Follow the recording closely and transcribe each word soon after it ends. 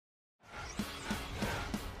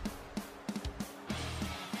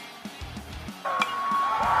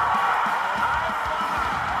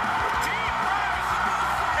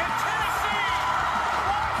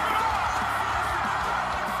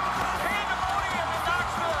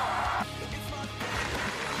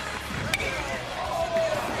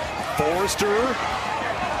Forrester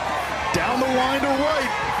down the line to right.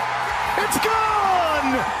 It's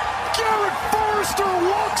gone! Garrett Forrester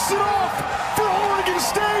walks it off for Oregon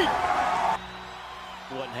State.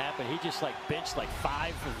 What happened? He just benched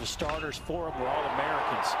 5 of the starters. 4 of them were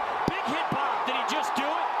All-Americans. Big hit pop. Did he just do it?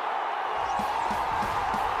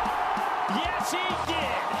 Yes, he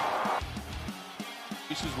did.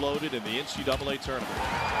 Bases loaded in the NCAA tournament.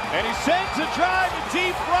 And he sends a drive to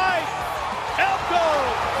deep right. Elko,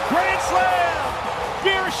 grand slam.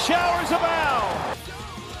 Beer showers abound.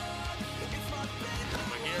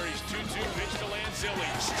 McGarry's 2-2 pitch to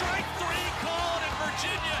Lanzilli. Strike 3 called, and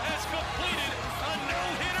Virginia has completed a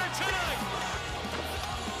no-hitter tonight.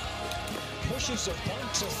 Pushes a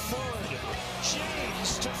bunt to third.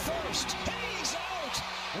 James to first. He's out.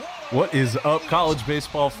 What is up, college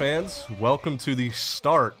baseball fans? Welcome to the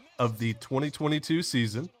start of the 2022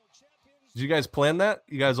 season. Did you guys plan that?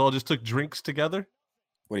 You guys all just took drinks together?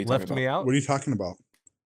 What are you Left talking me about? out? What are you talking about?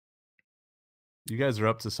 You guys are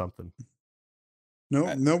up to something.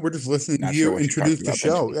 No, we're just listening to Not you sure what you're introduce talking the about,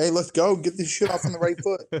 show. Benjamin. Hey, let's go. Get this shit off on the right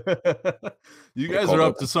foot. You Pretty guys cold are up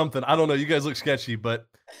open. to something. I don't know. You guys look sketchy, but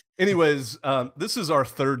anyways, this is our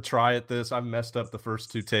third try at this. I've messed up the first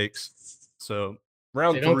 2 takes. So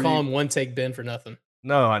round They 3. don't call him one take Ben for nothing.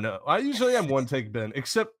 No, I know. I usually am one take Ben,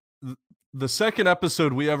 except the second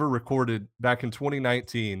episode we ever recorded back in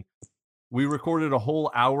 2019. We recorded a whole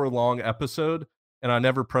hour-long episode, and I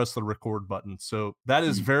never pressed the record button. So that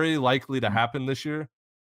is very likely to happen this year.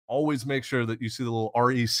 Always make sure that you see the little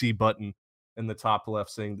REC button in the top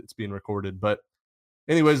left saying that it's being recorded. But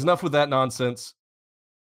anyways, enough with that nonsense.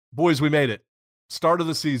 Boys, we made it. Start of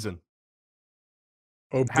the season.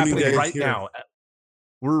 Opening Happening day is right here. now.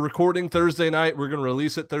 We're recording Thursday night. We're going to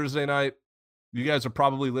release it Thursday night. You guys are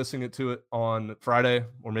probably listening to it on Friday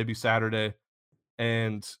or maybe Saturday.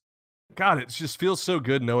 And God, it just feels so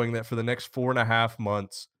good knowing that for the next 4.5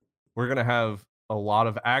 months, we're going to have a lot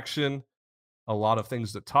of action, a lot of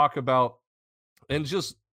things to talk about, and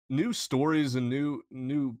just new stories and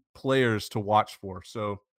new players to watch for.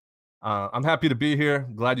 So I'm happy to be here.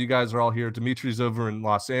 Glad you guys are all here. Dimitri's over in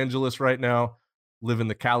Los Angeles right now, living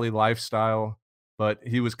the Cali lifestyle, but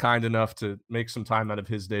he was kind enough to make some time out of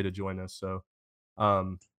his day to join us. So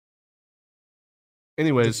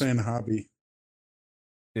anyways, Just saying hobby.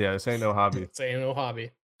 yeah, this ain't no hobby. It's ain't no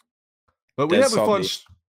hobby. But we Dead have a fun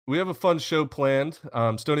salty. we have a fun show planned.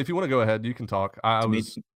 Stoney, if you want to go ahead, you can talk. I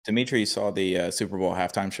was Dimitri saw the Super Bowl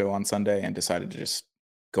halftime show on Sunday and decided to just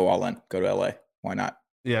go all in, go to LA. Why not?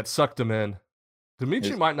 yeah, it sucked him in.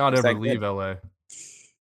 Dimitri Is- might not is ever that leave good? LA.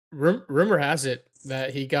 Rumor has it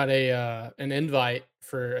that he got an invite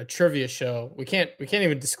for a trivia show. We can't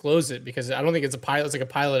even disclose it because I don't think it's a pilot. It's like a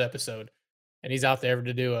pilot episode, and he's out there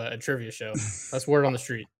to do a trivia show. That's word on the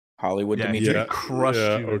street. Hollywood Yeah, Dimitri. Yeah. crushed you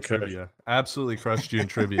in okay. trivia. Absolutely crushed you in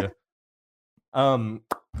trivia.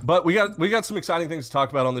 But we got some exciting things to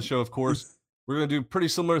talk about on the show, of course. We're going to do pretty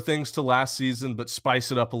similar things to last season, but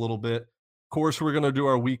spice it up a little bit. Of course, we're going to do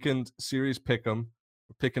our weekend series pick'em.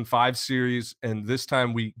 We're picking 5 series, and this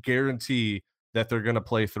time we guarantee that they're going to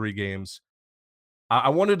play 3 games. I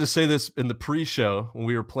wanted to say this in the pre-show when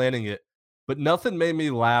we were planning it, but nothing made me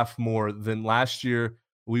laugh more than last year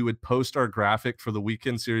we would post our graphic for the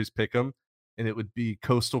weekend series pick'em, and it would be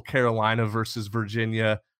Coastal Carolina versus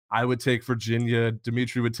Virginia. I would take Virginia.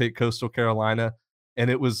 Dimitri would take Coastal Carolina, and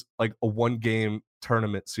it was like a 1-game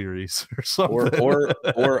tournament series or something. or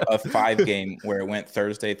a 5-game where it went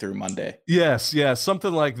Thursday through Monday. Yes,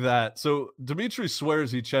 something like that. So Dimitri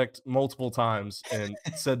swears he checked multiple times and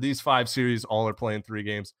said these 5 series all are playing 3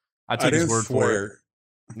 games. I took his didn't word for it. swear.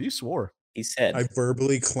 You swore. He said I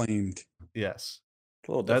verbally claimed. Yes.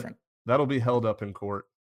 a little different. That'll be held up in court.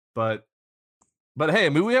 But hey, I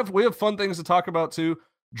mean, we have fun things to talk about too.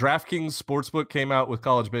 DraftKings Sportsbook came out with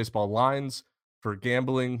college baseball lines for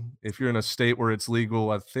gambling. If you're in a state where it's legal,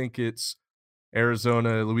 I think it's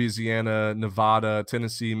Arizona, Louisiana, Nevada,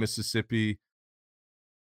 Tennessee, Mississippi,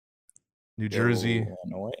 New Jersey,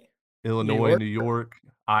 Illinois, New York,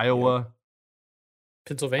 Iowa,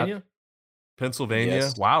 Pennsylvania. Pennsylvania.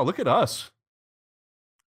 Yes. Wow, look at us.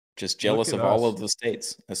 Just jealous Look of at all us. of the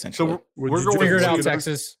states, essentially. So we're Did you going Figure it to out, to-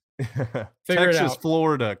 Texas. Figure it Texas, out.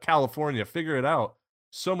 Florida, California, figure it out.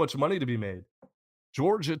 So much money to be made.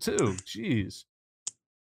 Georgia too. Jeez.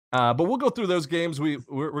 But we'll go through those games. We're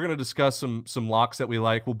going to discuss some locks that we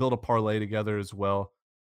like. We'll build a parlay together as well.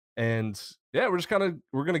 And yeah, we're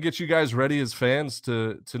going to get you guys ready as fans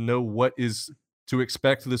to know what is to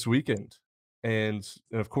expect this weekend. And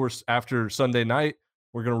of course, after Sunday night,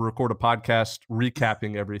 we're going to record a podcast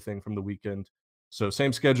recapping everything from the weekend. So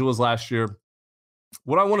same schedule as last year.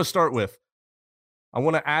 What I want to start with, I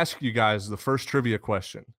want to ask you guys the first trivia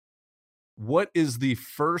question. What is the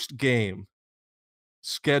first game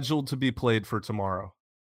scheduled to be played for tomorrow?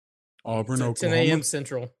 Auburn, 10 Oklahoma. a.m.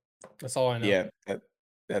 Central. That's all I know. Yeah,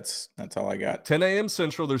 that's all I got. 10 a.m.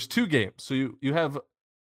 Central. There's 2 games. So you have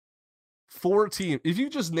 4 teams. If you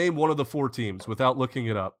just name one of the 4 teams without looking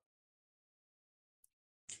it up.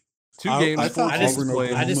 2 games, I 4 thought teams Auburn,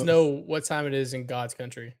 playing. I just Oklahoma- know what time it is in God's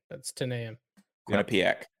country. That's 10 a.m.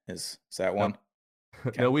 Quinnipiac is that one?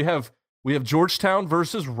 No, we have Georgetown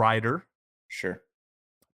versus Rider, Sure.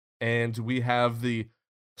 and we have the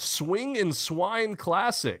Swing and Swine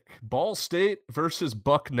Classic, Ball State versus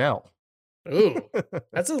Bucknell. Ooh,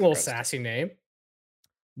 that's a little Interesting. sassy name.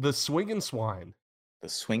 The Swing and Swine. The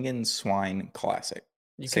Swingin' Swine Classic.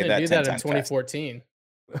 You Say couldn't that do 10 that in times fast. 2014.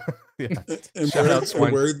 Yeah. And Shout out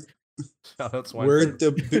Swine. where Shout out Swine. where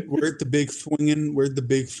the big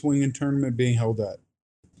swinging tournament being held at?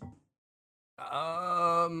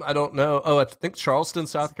 I don't know. Oh, I think Charleston,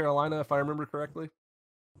 South Carolina, if I remember correctly.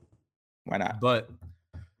 Why not? But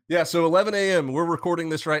yeah, so 11 a.m. We're recording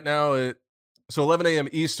this right now so 11 a.m.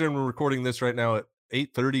 Eastern. We're recording this right now at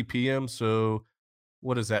 8:30 p.m. So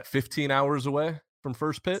what is that? 15 hours away from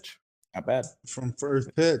first pitch. Not bad. From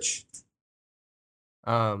first pitch.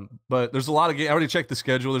 But there's a lot of games. I already checked the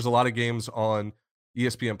schedule. There's a lot of games on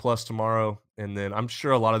ESPN Plus tomorrow, and then I'm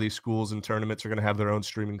sure a lot of these schools and tournaments are going to have their own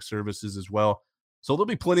streaming services as well. So there'll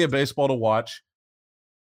be plenty of baseball to watch.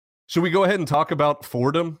 Should we go ahead and talk about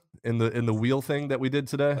Fordham in the wheel thing that we did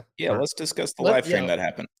today? Yeah, Or- let's discuss the live stream yeah. that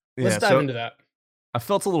happened. Let's Yeah, dive so into that. I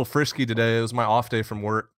felt a little frisky today. It was my off day from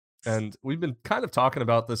work, and we've been kind of talking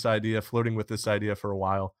about this idea, flirting with this idea for a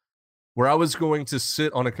while, where I was going to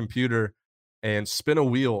sit on a computer and spin a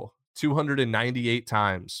wheel 298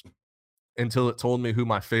 times until it told me who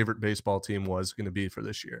my favorite baseball team was going to be for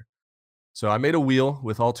this year. So I made a wheel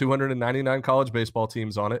with all 299 college baseball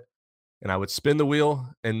teams on it, and I would spin the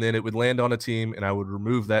wheel, and then it would land on a team, and I would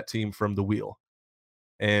remove that team from the wheel.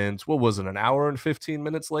 And what was it, an hour and 15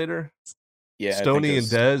 minutes later? Yeah, I think Stoney it and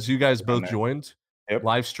was Dez, you guys around both there. joined, Yep.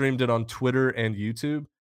 live streamed it on Twitter and YouTube.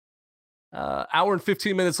 Hour and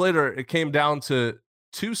 15 minutes later, it came down to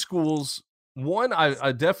 2 schools. One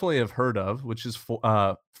I definitely have heard of, which is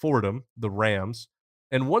Fordham, the Rams,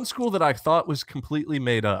 and one school that I thought was completely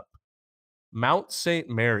made up, Mount St.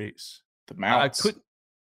 Mary's. The Mounts. I couldn't,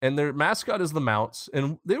 and their mascot is the Mounts,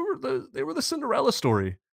 and they were the Cinderella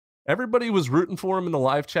story. Everybody was rooting for him in the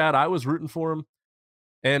live chat. I was rooting for him,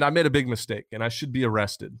 and I made a big mistake, and I should be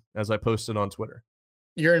arrested, as I posted on Twitter.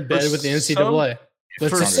 You're in bed For with the NCAA.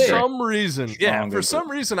 Let's For just say it. some reason, Strong for some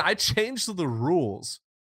reason, I changed the rules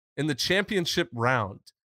in the championship round.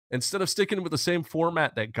 Instead of sticking with the same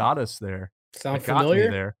format that got us there, Sound that got me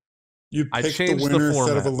familiar? there, You I picked the changed the winner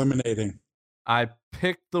instead of format. eliminating. I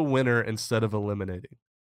picked the winner instead of eliminating.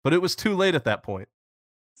 But it was too late at that point.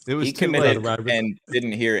 It was He too committed late. and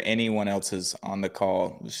didn't hear anyone else's on the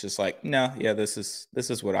call. It was just like, no, yeah, this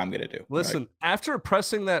is what I'm gonna do. Listen, after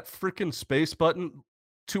pressing that freaking space button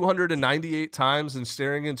 298 times and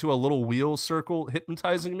staring into a little wheel circle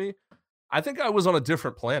hypnotizing me, I think I was on a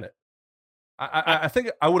different planet. I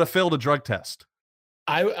think I would have failed a drug test.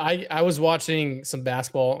 I was watching some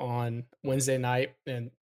basketball on Wednesday night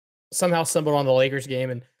and somehow stumbled on the Lakers game,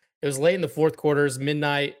 and it was late in the fourth quarter, it was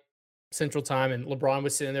midnight Central Time, and LeBron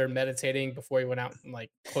was sitting there meditating before he went out and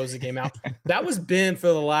like closed the game out. That was Ben for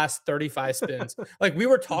the last 35 spins. Like we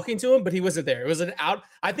were talking to him, but he wasn't there. It was an out.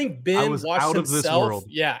 I think Ben was watched out of this himself. world.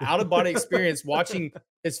 Yeah, out of body experience, watching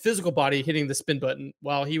his physical body hitting the spin button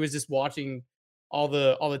while he was just watching all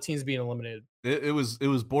the teams being eliminated. It was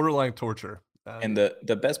borderline torture. And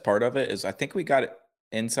the best part of it is I think we got it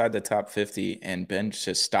inside the top 50, and Ben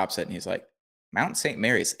just stops it and he's like, Mount St.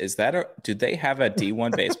 Mary's, do they have a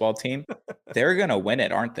D1 baseball team? They're gonna win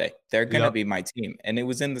it, aren't they? They're gonna Yep. be my team. And it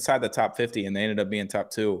was inside the top 50, and they ended up being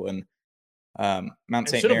top 2. And Mount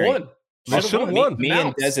St. Should have Mary. won. They should have won. Me and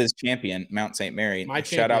Mounts. Dez's champion, Mount St. Mary. My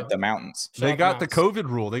Shout out champion. the Mountains. Shout They out got the Mounts. COVID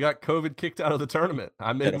rule. They got COVID kicked out of the tournament.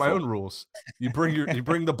 I made my Pitiful. own rules. You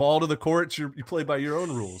bring the ball to the court. You play by your own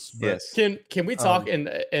ruls. But Yes. Can we talk and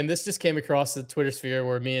this just came across the Twitter sphere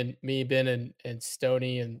where me Ben and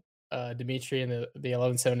Stoney and Dimitri and the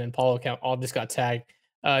 11-7 and Paulo account all just got tagged.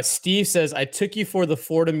 Steve says, I took you for the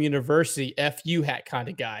Fordham University FU hat kind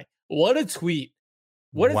of guy. What a tweet.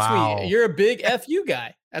 What a Wow. tweet. You're a big FU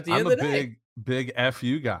guy at the I'm end a of the day. big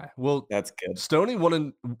FU guy. Well, That's good. Stoney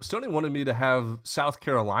wanted me to have South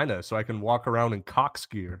Carolina so I can walk around in Cox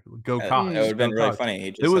gear. Go That Cox. would have been go really Cox. funny.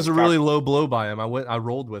 He just It was says a really Cox. low blow by him. I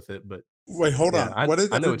rolled with it, but Wait, hold Yeah, on. What is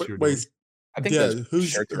I know what you're wait, doing. I think yeah, those who's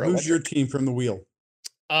shirts are your electric. team from the wheel?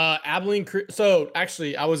 Abilene. So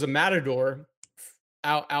actually, I was a Matador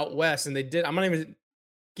out west, and they did. I'm not even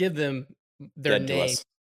give them their Dead to name. us.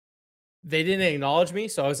 They didn't acknowledge me,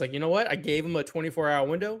 so I was like, you know what? I gave them a 24-hour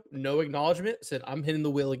window, no acknowledgement. Said I'm hitting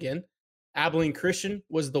the wheel again. Abilene Christian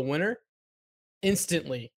was the winner.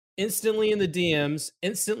 Instantly in the DMs,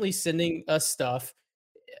 instantly sending us stuff,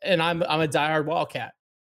 and I'm a diehard Wildcat.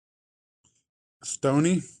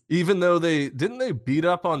 Stoney, Even though they beat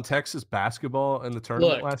up on Texas basketball in the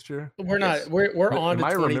tournament Look, last year. We're not. We're on to Am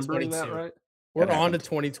I remembering 2022. that right? We're That on to happened.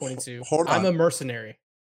 2022. Hold I'm on. a mercenary.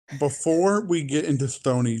 before we get into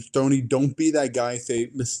Stoney, don't be that guy. Say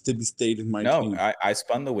Mississippi State is my No, team. I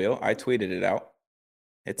spun the wheel. I tweeted it out.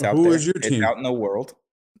 It's out Who there. is your It's team? out in the world.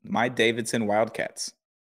 My Davidson Wildcats.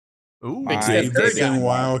 Ooh, My Steph Curry Davidson guy.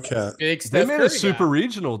 Wildcat. Big they Steph made Curry a super guy.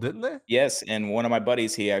 regional, didn't they? Yes, and one of my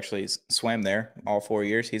buddies, he actually swam there all 4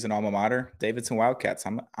 years. He's an alma mater. Davidson Wildcats.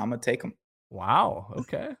 I'm gonna take him. Wow.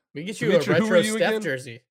 Okay. We get you Dimitri, a who were retro you Steph again?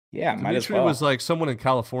 jersey. Yeah, might as Dimitri well. was like someone in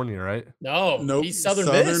California, right? No, Nope. he's Southern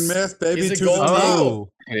Miss, baby. He's a to the Golden top.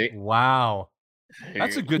 Eagle. Oh, wow.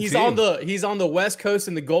 That's a good He's team. on the West Coast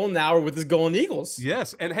in the Golden Hour with his Golden Eagles.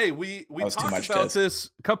 Yes, and hey, we was too talked much, about Des. this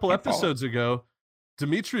a couple Can't follow. episodes ago.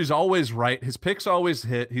 Dimitri's always right. His picks always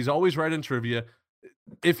hit. He's always right in trivia.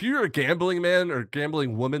 If you're a gambling man or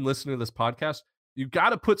gambling woman listening to this podcast, you got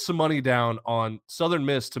to put some money down on Southern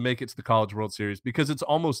Miss to make it to the College World Series because it's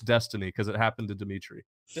almost destiny because it happened to Dimitri.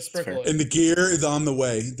 Just sprinkle it. And the gear is on the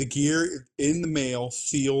way. The gear is in the mail,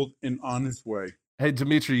 sealed, and on its way. Hey,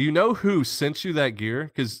 Dimitri, you know who sent you that gear?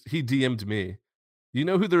 Because he DM'd me. You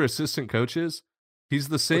know who their assistant coach is? He's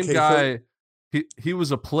the same Okay, so- guy. He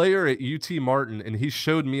was a player at UT Martin, and he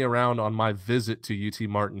showed me around on my visit to UT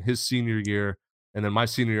Martin his senior year and then my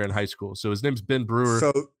senior year in high school. So his name's Ben Brewer.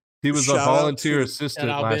 So He was a shout out volunteer to- assistant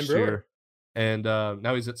Shout out Ben last Brewer. year, and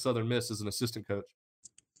now he's at Southern Miss as an assistant coach.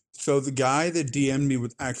 So the guy that DM'd me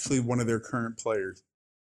was actually one of their current players.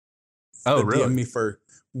 Oh, That really? DM'd me for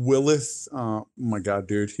Willis. Oh my God,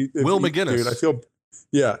 dude. Will McGinnis. Dude, I feel.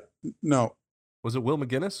 Yeah. No. Was it Will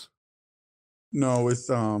McGinnis? No. It's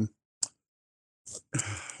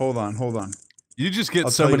Hold on. You just get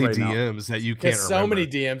I'll so tell you many right now. DMs that you can't There's so remember. many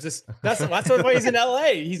DMs. That's why he's in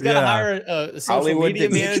LA. He's got to Yeah. hire a social Hollywood media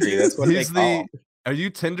Dimitri. manager. That's what He's they call. Are you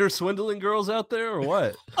Tinder swindling girls out there or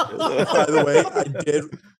what? By the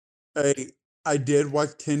way, I did watch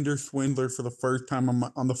Tinder Swindler for the first time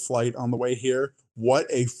on the flight on the way here. What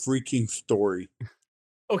a freaking story!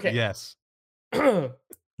 Okay. Yes.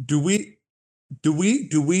 Do we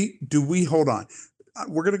hold on?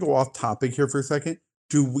 We're gonna go off topic here for a second.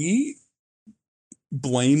 Do we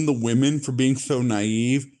blame the women for being so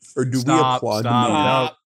naive, or do we applaud the men? No,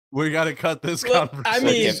 we got to cut this Look, I conversation.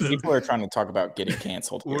 mean- Again, people are trying to talk about getting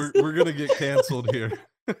canceled. Here. we're gonna get canceled here.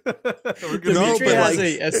 We're gonna No, Dimitri but has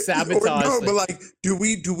like- a sabotage. No, but like, do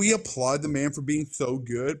we applaud the man for being so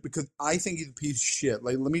good? Because I think he's a piece of shit.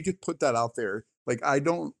 Like, let me just put that out there. Like, I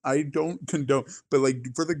don't condone, but like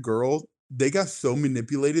for the girl, they got so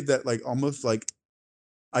manipulated that like almost like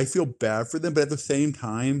I feel bad for them, but at the same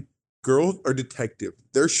time, girls are detectives.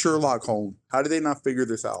 They're Sherlock Holmes. How do they not figure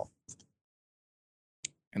this out?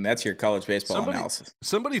 And that's your college baseball analysis.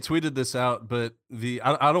 Somebody tweeted this out, but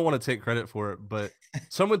I don't want to take credit for it, but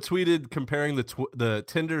someone tweeted comparing the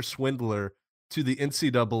Tinder swindler to the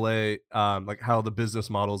NCAA, like how the business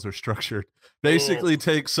models are structured. Basically,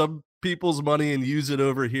 take some people's money and use it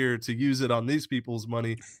over here to use it on these people's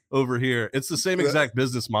money over here. It's the same exact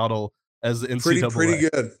business model as the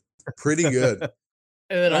NCAA. Pretty good.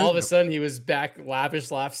 And then all of a sudden he was back lavish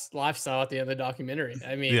lifestyle at the end of the documentary.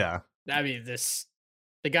 I mean,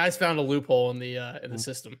 the guys found a loophole in the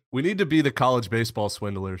system. We need to be the college baseball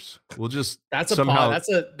swindlers. We'll just That's somehow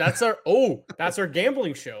that's our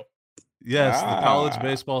gambling show. yes, the college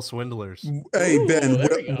baseball swindlers. Hey Ben, there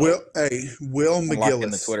we go. Will Lock in the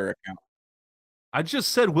McGillis. Twitter account. I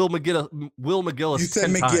just said Will McGillis. You said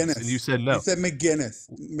 10 times, McGinnis, and you said no. You said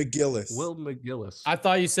McGillis. Will McGillis. I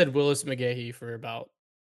thought you said Willis McGahee for about.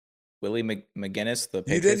 Willie McGinnis, the You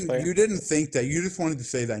Patriots player. didn't think that. You just wanted to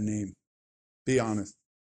say that name. Be honest.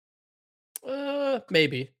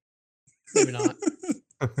 Maybe not.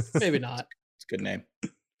 Maybe not. It's a good name.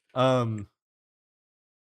 What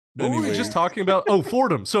were we Anyway. just talking about? Oh,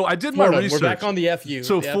 Fordham. So I did my Fordham, research. we're back on the FU.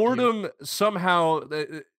 So the FU. Fordham somehow,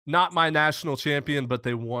 not my national champion, but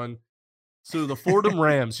they won. So the Fordham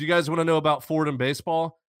Rams. You guys want to know about Fordham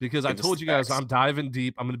baseball? Because I Give us told the you guys facts. I'm diving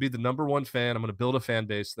deep. I'm going to be the #1 fan. I'm going to build a fan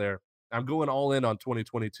base there. I'm going all in on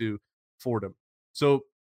 2022 Fordham. So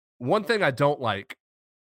one thing I don't like,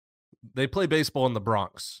 they play baseball in the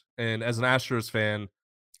Bronx. And as an Astros fan,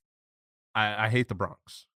 I hate the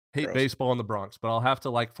Bronx. Hate Gross. baseball in the Bronx, but I'll have to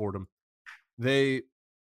like Fordham. They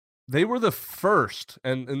they were the first,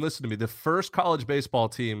 and listen to me, the first college baseball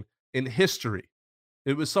team in history.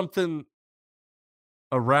 It was something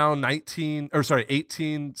around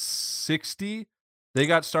 1860. They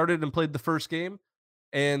got started and played the first game,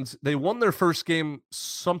 and they won their first game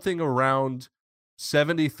something around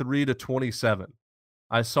 73-27.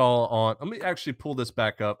 I saw on, let me actually pull this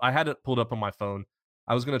back up. I had it pulled up on my phone.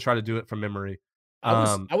 I was going to try to do it from memory.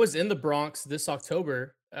 I was in the Bronx this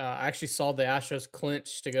October. I actually saw the Astros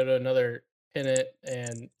clinch to go to another pennant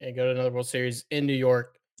and go to another World Series in New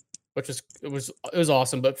York, which was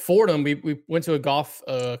awesome. But Fordham, we went to a golf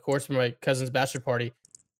course for my cousin's bachelor party.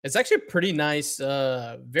 It's actually a pretty nice,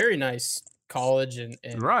 very nice college, and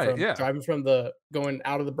right, yeah. Driving from going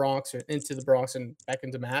out of the Bronx or into the Bronx and back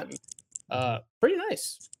into Manhattan, pretty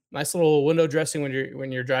nice. Nice little window dressing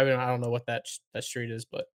when you're driving. I don't know what that street is,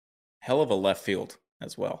 but hell of a left field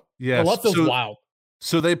as well. Yeah, the left field's wild.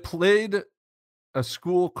 So they played a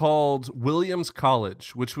school called Williams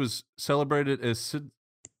College, which was celebrated as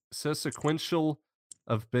sequential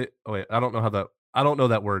of. Oh wait, I don't know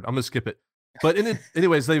that word. I'm gonna skip it. But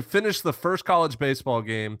anyways, they finished the first college baseball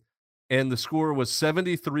game, and the score was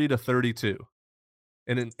 73-32,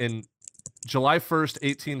 and in July 1st,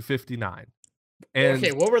 1859. And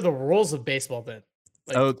okay, what were the rules of baseball then?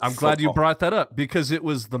 I'm glad you brought that up, because it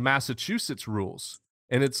was the Massachusetts rules,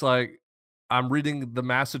 and it's like I'm reading the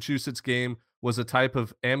Massachusetts game was a type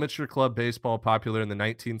of amateur club baseball popular in the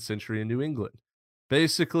 19th century in New England.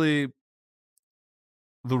 Basically,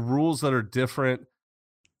 the rules that are different.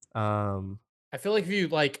 I feel like if you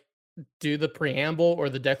do the preamble or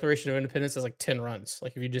the Declaration of Independence as 10 runs,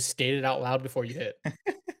 if you just state it out loud before you hit,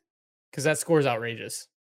 because that score is outrageous.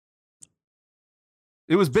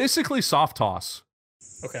 It was basically soft toss.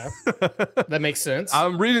 Okay, that makes sense.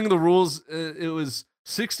 I'm reading the rules. It was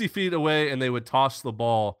 60 feet away, and they would toss the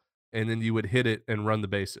ball, and then you would hit it and run the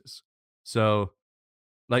bases. So,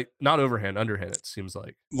 not overhand, underhand, it seems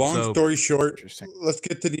like. Long story short, let's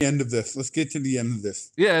get to the end of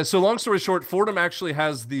this. Yeah, so long story short, Fordham actually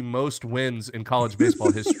has the most wins in college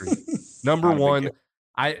baseball history. Number one.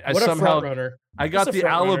 I somehow I got the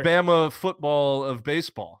Alabama football of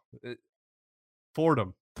baseball.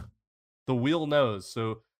 Fordham. The wheel knows.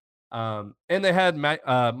 So, and they had Mike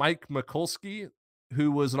Mikulski,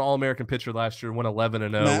 who was an All-American pitcher last year, went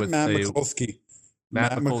 11-0 Matt Mikulski.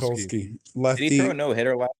 Matt Mikulski. Lefty. Did he throw a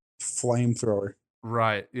no-hitter last? Flamethrower.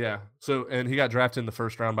 Right, yeah. So, and he got drafted in the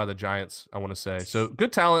first round by the Giants, I want to say. So,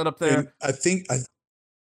 good talent up there. And I think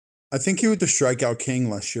he was the strikeout king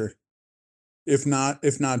last year. If not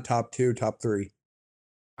top 2, top 3.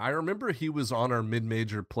 I remember he was on our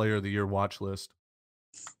mid-major player of the year watch list.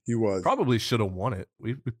 He was. Probably should have won it.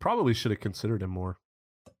 We probably should have considered him more.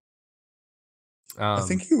 I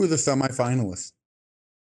think he was a semifinalist.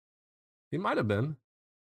 He might have been.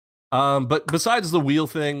 But besides the wheel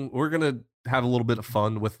thing, we're going to have a little bit of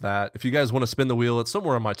fun with that. If you guys want to spin the wheel, it's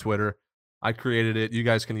somewhere on my Twitter. I created it. You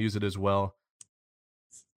guys can use it as well.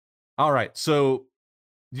 All right. So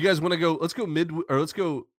you guys want to go, let's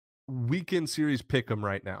go weekend series pick 'em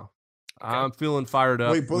right now. Okay. I'm feeling fired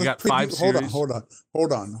up. Wait, we got 5 series. Hold on.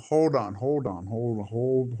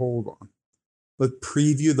 Let's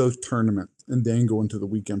preview those tournaments and then go into the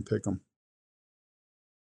weekend pick 'em.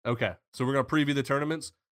 Okay. So we're going to preview the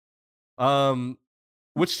tournaments.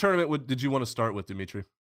 Which tournament did you want to start with, Dimitri?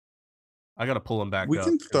 I got to pull them back we up.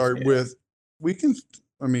 Can start with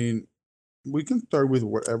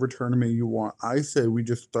whatever tournament you want. I say we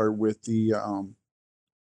just start with the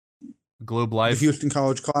Globe Life, the Houston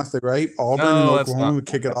College Classic, right? Auburn and Oklahoma would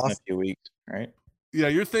kick it off in a few weeks, right? Yeah,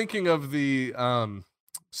 you're thinking of the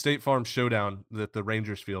State Farm Showdown at the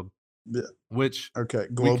Rangers Field. Yeah. Which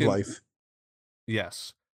Globe Life.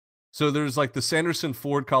 Yes. So there's the Sanderson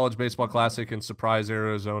Ford College Baseball Classic in Surprise,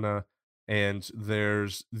 Arizona, and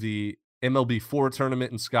there's the MLB4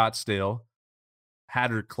 tournament in Scottsdale,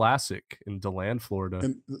 Hatter Classic in DeLand,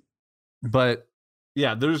 Florida. But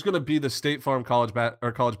yeah, there's going to be the State Farm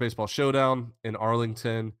College Baseball Showdown in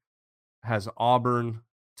Arlington. Has Auburn,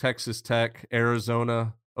 Texas Tech,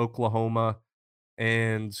 Arizona, Oklahoma,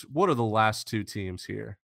 and what are the last 2 teams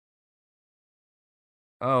here?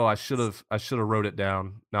 Oh, I should have wrote it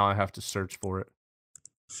down. Now I have to search for it.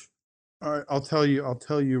 All right, I'll tell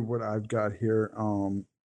you what I've got here.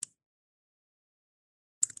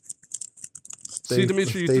 See,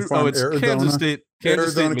 Dimitri, it's Arizona, Kansas State.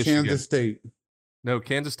 Kansas State. No,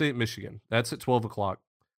 Kansas State, Michigan. That's at 12 o'clock.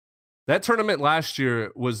 That tournament last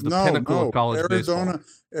year was the pinnacle of college baseball.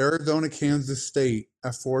 Arizona, Kansas State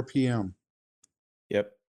at 4 p.m.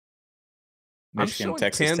 Yep. Michigan,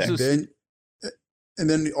 Texas Tech. And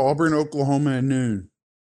then the Auburn, Oklahoma at noon.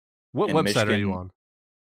 What website are you on?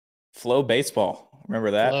 Flow baseball.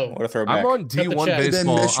 Remember that? Flow. What a throwback. I'm on Cut the D1 check. And then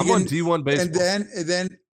baseball. I'm on Michigan- D1 baseball.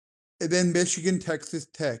 And then Michigan, Texas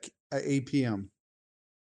Tech at 8 p.m.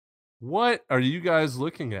 What are you guys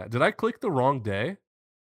looking at? Did I click the wrong day?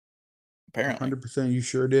 Apparently. 100% you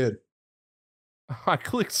sure did. I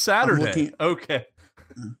clicked Saturday. looking- Okay.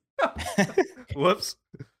 Whoops.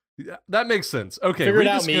 Yeah, that makes sense. Okay, Figure it read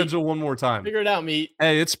the out, Meat. schedule one more time. Figure it out, Meat.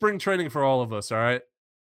 Hey, it's spring training for all of us, all right?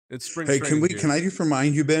 It's spring Hey, training. can I just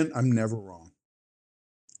remind you, Ben? I'm never wrong.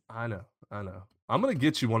 I know. I'm gonna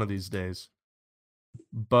get you one of these days.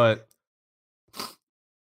 But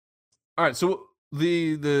all right, so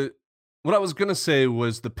the what I was gonna say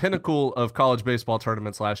was the pinnacle of college baseball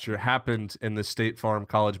tournaments last year happened in the State Farm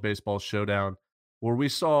College Baseball Showdown, where we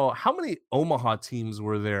saw how many Omaha teams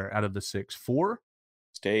were there out of the 6? 4?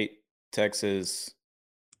 State, Texas,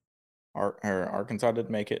 Arkansas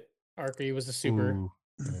didn't make it. Arky was a super. Ooh,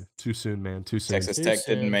 too soon, man. Too soon. Texas Too Tech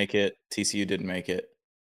soon. didn't make it. TCU didn't make it.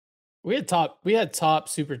 We had top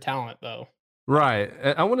super talent though. Right.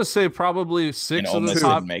 I want to say probably 6 of Ole the Miss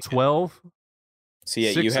top didn't make it. 12. So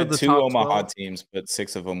yeah, 6 you of had the 2 top Omaha 12. teams, but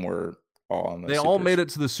 6 of them were all on the They all supers. made it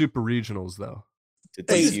to the super regionals, though. Did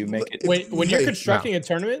Hey, TCU make it? When you're Hey, constructing a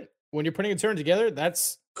tournament, when you're putting a tournament together,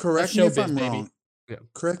 that's Correct That's me if showbiz, I'm baby. wrong. Yeah.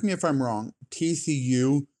 Correct me if I'm wrong.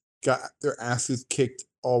 TCU got their asses kicked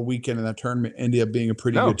all weekend in that tournament. Ended up being a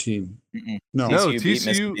pretty No. good team. Mm-mm. No, No, TCU beat TCU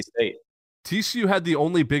Mississippi State. TCU had the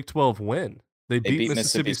only Big 12 win. They beat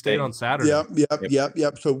Mississippi State on Saturday.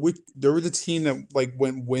 Yep. So there was a team that like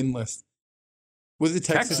went winless. Was it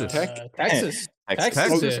Texas Tech? Texas.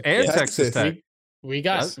 Texas did. and Texas. Texas Tech. We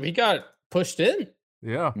got pushed in.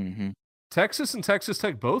 Yeah. Mm-hmm. Texas and Texas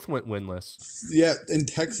Tech both went winless. Yeah, and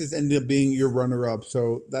Texas ended up being your runner-up.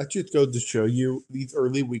 So that just goes to show you these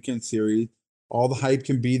early weekend series, all the hype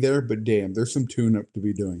can be there, but damn, there's some tune-up to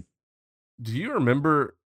be doing. Do you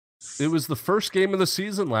remember it was the first game of the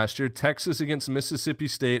season last year, Texas against Mississippi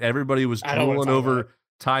State. Everybody was I don't wanna drooling talk over about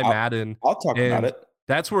Ty Madden. I'll talk about And it.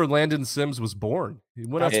 That's where Landon Sims was born. He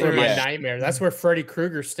went up That's there. where my yeah. nightmare. That's where Freddie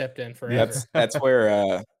Krueger stepped in forever. That's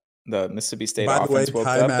where the Mississippi State By the way, offense woke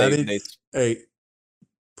Ty up. Madden, hey,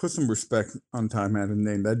 put some respect on Ty Madden's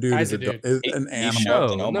name. That dude Ty's is, a dude. is he an animal.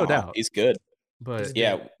 shoved in No Omaha. doubt. He's good. But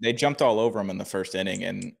Yeah, they jumped all over him in the first inning,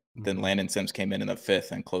 and then Mhm. Landon Sims came in the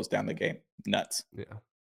 5th and closed down the game. Nuts. yeah.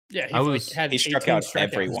 Yeah, he I was, was- had He struck 18 out strikeouts.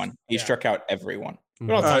 everyone. He Yeah. struck out everyone. We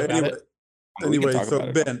don't Mhm. talk about anyway, it. We can anyway, talk so about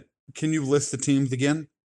it. Ben, can you list the teams again?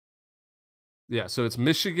 Yeah, so it's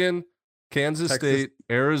Michigan, Kansas Texas. State,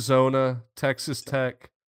 Arizona, Texas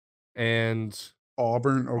Tech, and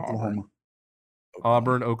Auburn, Oklahoma.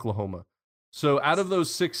 Auburn, Oklahoma. So out of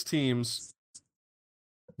those 6 teams,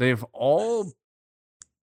 they've all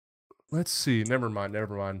let's see, never mind.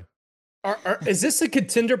 Is this a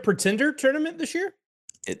contender pretender tournament this year?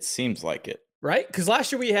 It seems like it. Right? Because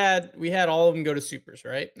last year we had all of them go to supers,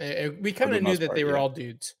 right? And we kind the of knew most that part, they were yeah. all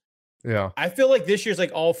dudes. Yeah. I feel like this year's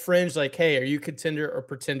like all fringe, like, hey, are you contender or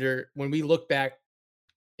pretender? When we look back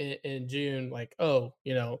in June, like, oh,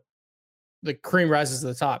 the cream rises to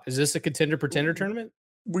the top. Is this a contender pretender tournament?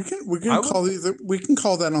 We can I call these. We can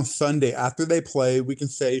call that on Sunday after they play. We can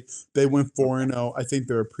say they went 4-0. I think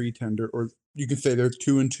they're a pretender, or you can say they're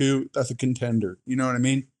 2-2. That's a contender. You know what I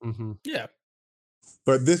mean? Mm-hmm. Yeah.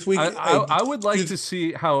 But this week, I would like just- to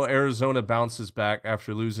see how Arizona bounces back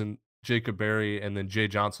after losing Jacob Berry and then Jay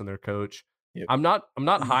Johnson, their coach. Yep. I'm not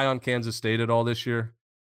high on Kansas State at all this year.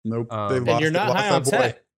 Nope. They And And you're they not high that on boy.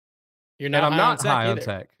 Tech. You're not And I'm not high on either.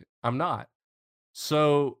 Tech. I'm not.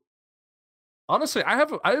 So honestly, I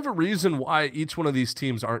have a reason why each one of these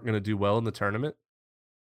teams aren't going to do well in the tournament.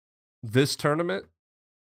 This tournament,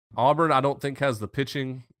 Auburn, I don't think has the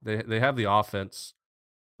pitching. They have the offense.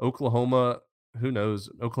 Oklahoma, who knows?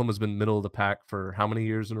 Oklahoma's been middle of the pack for how many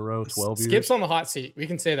years in a row? 12 years. Skip's on the hot seat. We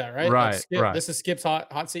can say that, right? Like, Right, Skip, right. This is Skip's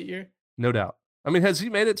hot seat year. No doubt. I mean, has he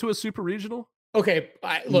made it to a super regional? Okay,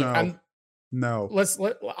 No. No.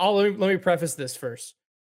 let me preface this first.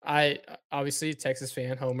 I obviously Texas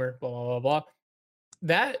fan, Homer, blah blah blah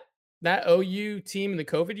blah. That OU team in the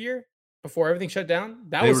COVID year before everything shut down,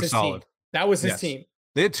 that They was were his solid. team. That was his Yes. team.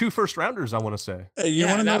 They had 2 first rounders, I want to say. Hey, you Yeah,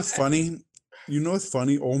 want to know that- what's funny? You know what's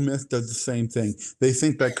funny? Ole Miss does the same thing. They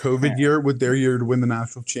think that COVID year was their year to win the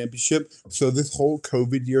national championship. So this whole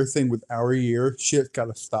COVID year thing with our year, shit's got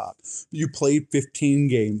to stop. You played 15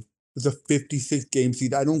 games. It's a 56 game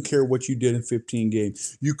season. I don't care what you did in 15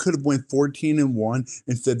 games. You could have went 14-1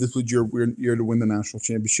 and said this was your year to win the national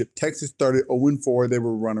championship. Texas started 0-4. They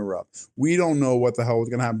were runner-up. We don't know what the hell was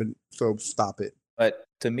going to happen. So stop it. But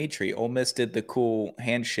Dimitri, Ole Miss did the cool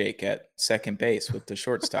handshake at second base with the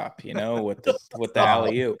shortstop, with the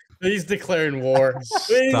alley-oop. He's declaring war.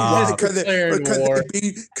 He's Stop. just declaring war.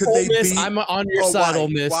 Ole Miss, beat, I'm on your side, Ole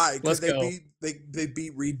Miss. Why? Let's go. They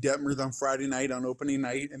beat Reed Detmers on Friday night on opening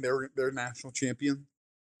night, and they're national champion.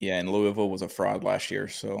 Yeah, and Louisville was a fraud last year,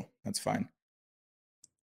 so that's fine.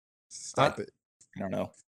 Stop it. I don't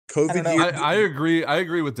know. COVID year. I agree. I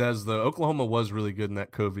agree with Des though. Oklahoma was really good in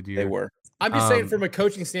that COVID year. They were. I'm just saying from a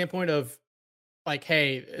coaching standpoint of like,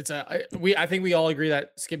 hey, I think we all agree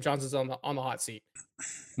that Skip Johnson's on the hot seat.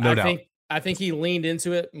 No doubt. I think he leaned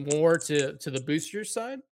into it more to the boosters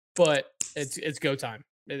side, but it's go time.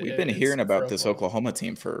 We've been hearing about this Oklahoma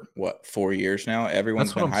team for 4 years now.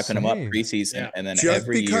 Everyone's been hyping them up preseason, and then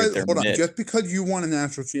every year they're mid. Just because you won a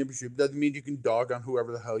national championship doesn't mean you can dog on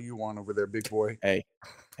whoever the hell you want over there, big boy.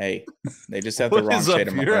 Hey, they just have the wrong shade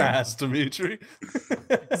of your ass, Dimitri.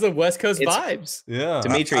 It's the West Coast vibes. Yeah,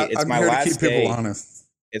 Dimitri, it's I'm my here last to keep day. people honest.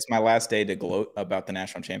 It's my last day to gloat about the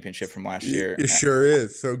national championship from last year. It sure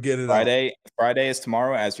is. So get it Friday is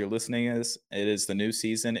tomorrow. As you're listening to this, it is the new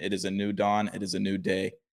season. It is a new dawn. It is a new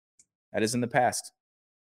day. That is in the past.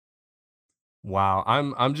 Wow,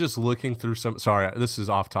 I'm just looking through some. Sorry, this is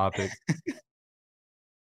off topic.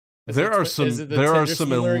 There are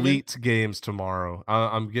some elite games tomorrow.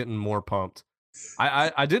 I'm getting more pumped.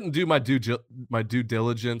 I didn't do my due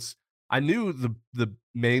diligence. I knew the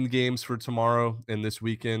main games for tomorrow and this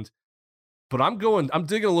weekend, but I'm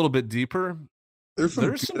digging a little bit deeper. There's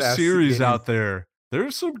some series out there.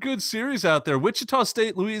 There's some good series out there. Wichita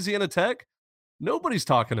State, Louisiana Tech. Nobody's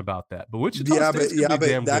talking about that, but Wichita State's gonna be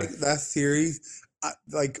damn good. That series,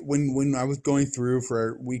 like when I was going through for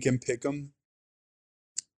our weekend pick'em,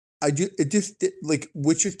 like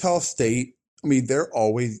Wichita State. I mean, they're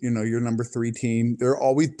always, your number 3 team. They're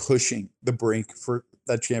always pushing the brink for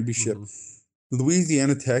that championship. Mm-hmm.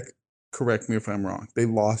 Louisiana Tech, correct me if I'm wrong, they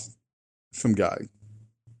lost some guy.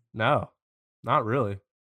 No, not really.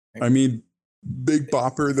 I mean, Big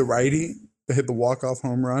Bopper, the righty, they hit the walk-off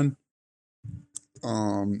home run.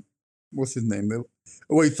 What's his name?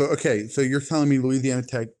 So you're telling me Louisiana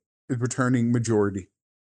Tech is returning majority?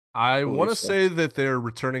 I want to say that they're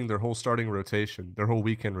returning their whole starting rotation, their whole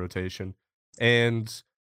weekend rotation, and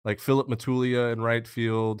like Philip Matulia in right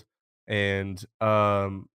field, and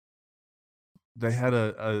they had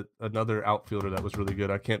another outfielder that was really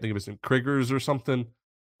good. I can't think of his name, Kriggers or something.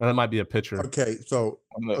 That might be a pitcher. Okay, so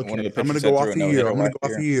I'm going to go off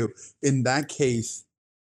of you. In that case,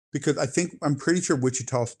 because I'm pretty sure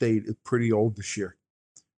Wichita State is pretty old this year.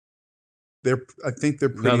 I think they're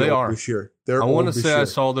pretty old this year. I want to say I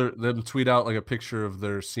saw them tweet out like a picture of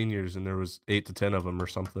their seniors, and there was 8 to 10 of them or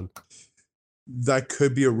something. That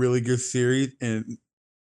could be a really good series,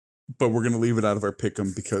 but we're going to leave it out of our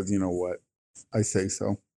pick'em because you know what? I say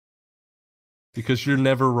so. Because you're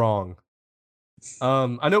never wrong.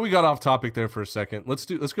 I know we got off topic there for a second. Let's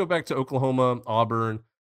go back to Oklahoma, Auburn,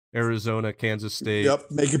 Arizona, Kansas State. Yep,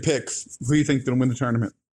 make your picks. Who do you think will win the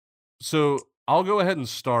tournament? So I'll go ahead and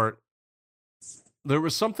start. There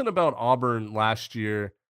was something about Auburn last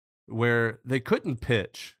year where they couldn't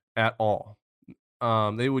pitch at all.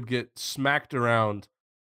 They would get smacked around.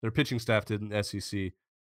 Their pitching staff did in SEC,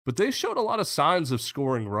 but they showed a lot of signs of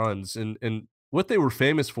scoring runs. And what they were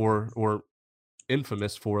famous for or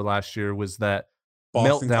infamous for last year was that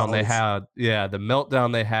Boston meltdown College. they had. Yeah, the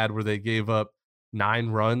meltdown they had where they gave up 9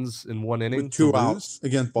 runs in one inning with 2 outs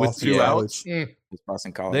against Boston with 2 College. outs.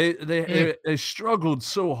 Boston College. They struggled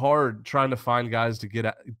so hard trying to find guys to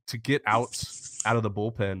get outs out of the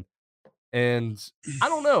bullpen, and I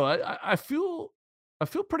don't know. I feel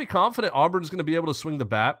pretty confident Auburn's going to be able to swing the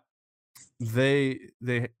bat. They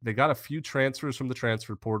got a few transfers from the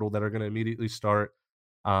transfer portal that are going to immediately start.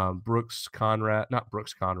 Brooks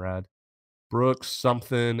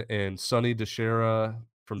something, and Sonny DeShera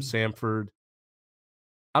from Samford.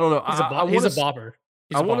 I don't know. He's a bopper.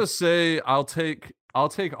 I want to say I'll take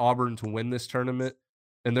Auburn to win this tournament,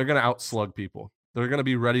 and they're going to outslug people. They're going to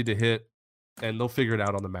be ready to hit, and they'll figure it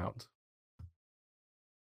out on the mound.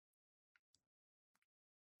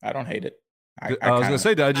 I don't hate it. I was going to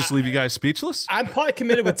say, did I just leave you guys speechless? I'm probably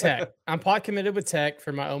committed with Tech.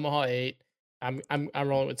 For my Omaha 8. I'm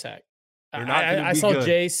rolling with Tech. I saw good.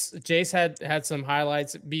 Jace had some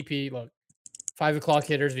highlights. BP, look, 5 o'clock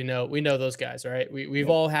hitters. We know those guys, right? We've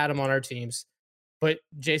all had them on our teams, but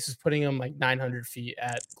Jace is putting them like 900 feet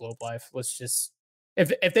at Globe Life. Let's just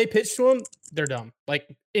if they pitch to him, they're dumb.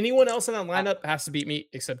 Like anyone else in that lineup has to beat me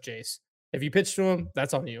except Jace. If you pitch to him,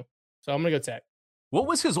 that's on you. So I'm gonna go Tech. What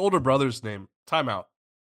was his older brother's name? Timeout.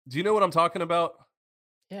 Do you know what I'm talking about?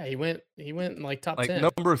 Yeah, he went in like top Like 10.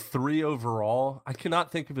 number 3 overall. I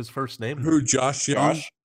cannot think of his first name. Who? Josh Young.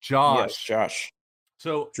 Yes, Josh.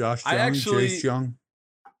 So Josh I Young. actually Jace Young.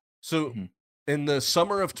 So in the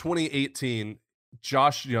summer of 2018,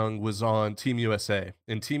 Josh Young was on Team USA,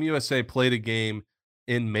 and Team USA played a game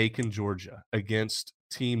in Macon, Georgia against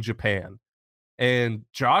Team Japan. And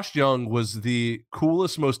Josh Young was the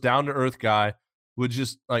coolest, most down-to-earth guy. Would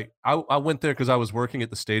just like I went there because I was working at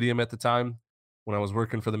the stadium at the time when I was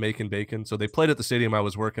working for the Macon Bacon. So they played at the stadium I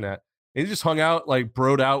was working at. And he just hung out, like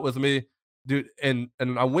broed out with me. Dude, and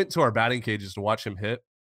I went to our batting cages to watch him hit.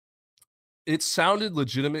 It sounded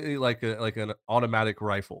legitimately like an automatic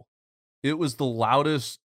rifle. It was the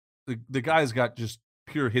loudest. The guy's got just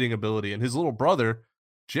pure hitting ability, and his little brother,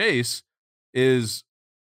 Jace, is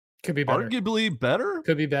could be better. Arguably better.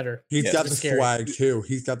 Could be better. He's got the swag too.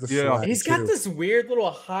 He's got the swag. He's got this weird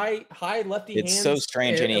little high lefty hand. It's so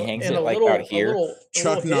strange, and he hangs it like out here.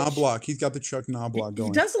 Chuck Knobloch. He's got the Chuck Knobloch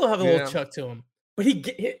going. He does have a little chuck to him, but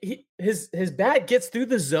his bat gets through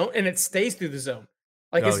the zone and it stays through the zone.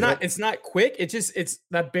 Like it's not quick. It's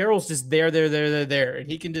that barrel's just there, and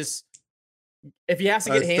he can just if he has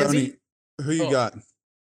to get handsy. Tony, who you got?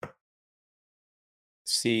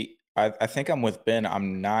 See, I think I'm with Ben.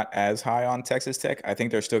 I'm not as high on Texas Tech. I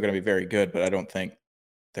think they're still going to be very good, but I don't think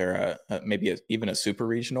they're even a super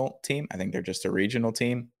regional team. I think they're just a regional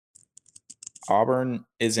team. Auburn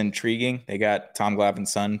is intriguing. They got Tom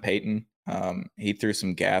Glavine's son, Peyton. He threw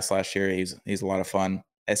some gas last year. He's a lot of fun.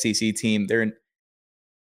 SEC team.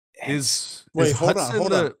 Is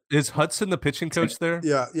Hudson the pitching coach there?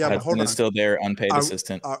 Yeah, but hold on. Is still there, unpaid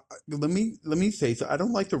assistant. Let me say so. I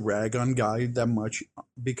don't like the rag on guy that much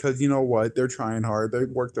because you know what? They're trying hard. They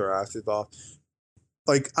work their asses off.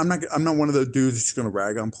 Like I'm not one of those dudes that's just gonna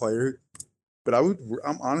rag on players, but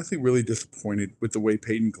I'm honestly really disappointed with the way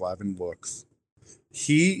Peyton Glavine looks.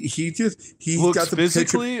 He looks got the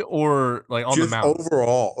physically or like on the mound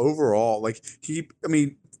overall. Like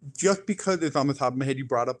just because it's on the top of my head, you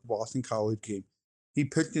brought up the Boston College game. He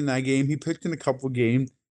pitched in that game. He pitched in a couple of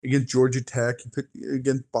games against Georgia Tech. He pitched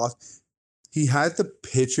against Boston. He has the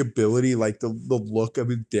pitch ability, like the look of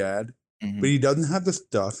his dad, but he doesn't have the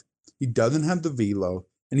stuff. He doesn't have the velo,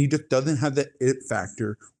 and he just doesn't have the it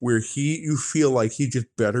factor where you feel like he's just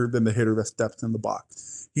better than the hitter that steps in the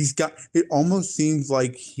box. It almost seems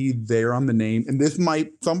like he's there on the name, and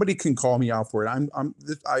somebody can call me out for it.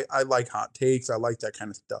 I like hot takes. I like that kind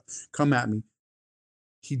of stuff. Come at me.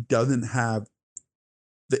 He doesn't have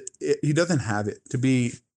it to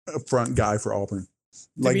be a front guy for Auburn.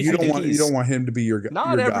 Like you don't want him to be your guy.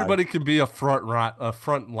 Not everybody can be a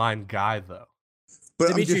front line guy though. But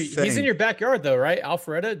Dimitri, he's in your backyard though, right?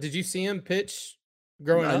 Alpharetta, did you see him pitch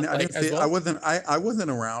growing up? I wasn't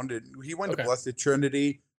around it. He went to Blessed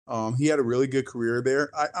Trinity. He had a really good career there.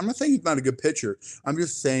 I'm not saying he's not a good pitcher. I'm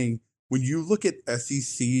just saying when you look at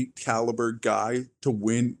SEC caliber guy to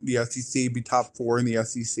win the SEC, be top 4 in the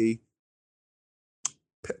SEC.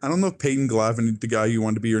 I don't know if Peyton Glavine is the guy you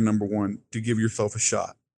want to be your number 1 to give yourself a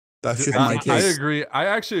shot. That's just my case. I agree. I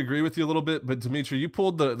actually agree with you a little bit, but Dimitri, you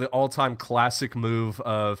pulled the all-time classic move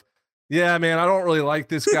of, yeah, man, I don't really like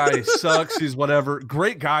this guy. He sucks. He's whatever.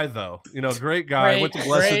 Great guy, though. Great guy. Went to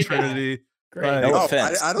Blessed Trinity. No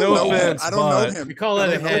offense. I don't know him. We call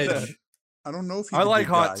that a hedge. I don't know if he's I like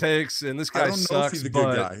hot takes, and this guy sucks. He's a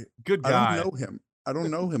good guy. Good guy. I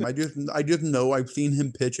don't know him. I just know I've seen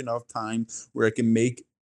him pitch enough times where I can make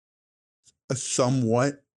a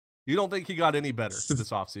somewhat. You don't think he got any better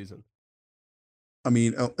this offseason? I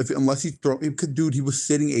mean, unless he's throwing, dude, he was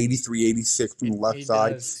sitting 83, 86 from the left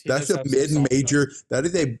side. That's a mid-major. That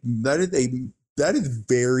is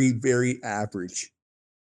very, very average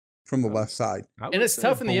from the left side. And it's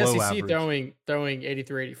tough in the SEC throwing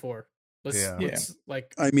 83, 84. Let's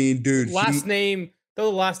like. I mean, dude, throw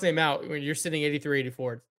the last name out when you're sitting 83,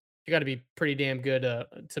 84. You got to be pretty damn good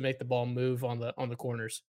to make the ball move on the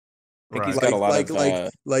corners. I think he's got a lot of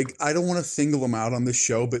I don't want to single him out on this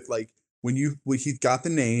show, but like when he's got the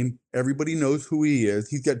name, everybody knows who he is.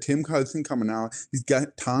 He's got Tim Hudson coming out. He's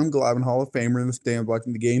got Tom Glavine, Hall of Famer in the stands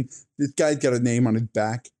watching the game. This guy's got a name on his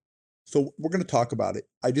back. So we're going to talk about it.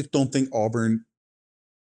 I just don't think Auburn,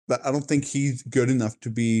 but I don't think he's good enough to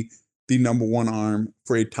be the number 1 arm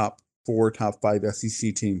for a top 4, top 5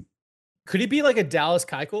 SEC team. Could he be like a Dallas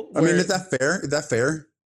Keuchel? I mean, is that fair? Is that fair?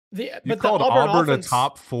 You called Auburn a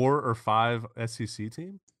top 4 or 5 SEC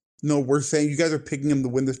team? No, we're saying you guys are picking him to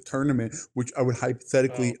win this tournament, which I would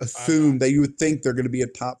hypothetically assume that you would think they're going to be a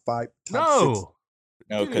top 5. No,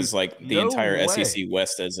 because the entire SEC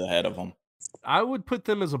West is ahead of them. I would put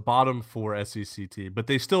them as a bottom 4 SEC team, but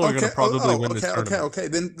they still are going to probably win this tournament. Okay.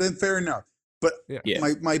 Then fair enough. But Yeah.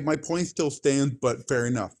 my point still stands. But fair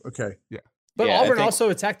enough. Okay. But Yeah, I Auburn think- also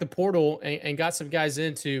attacked the portal and got some guys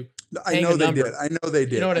into. I hang know a they number. did. I know they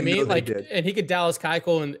did. You know what I know mean? they Like, did. and he could Dallas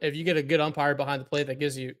Keuchel, and if you get a good umpire behind the plate, that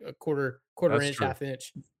gives you a quarter That's inch, true. half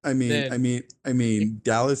inch. I mean,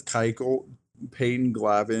 Dallas Keuchel, Peyton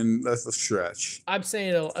Glavin. That's a stretch. I'm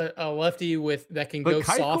saying a lefty that can But go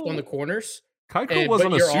soft on Keuchel- the corners. Keuchel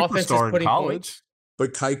wasn't a your offense is superstar in putting college. points.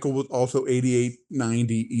 But Keuchel was also 88,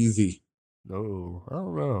 90 easy. No, I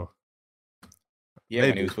don't know. Yeah, when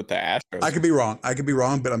Maybe. he was with the Astros. I could be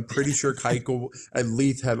wrong, but I'm pretty sure Keuchel at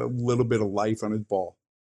least had a little bit of life on his ball.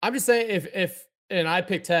 I'm just saying if and I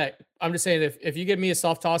pick Tech, I'm just saying if you give me a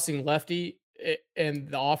soft tossing lefty and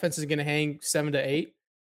the offense is going to hang 7 to 8,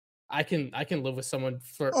 I can live with someone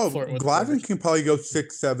flirting with Glavin numbers. can probably go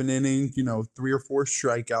 6-7 innings, 3 or 4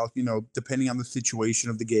 strikeouts, depending on the situation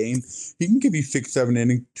of the game. He can give you 6-7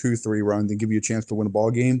 innings, 2-3 runs, and give you a chance to win a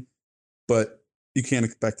ball game. But you can't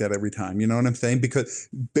expect that every time. You know what I'm saying? Because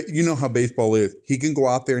you know how baseball is. He can go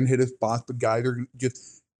out there and hit his spots, but guys are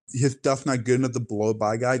just his stuff's not good enough to blow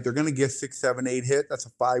by guys. They're gonna get 6, 7, 8 hit. That's a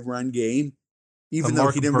 5-run game. Even though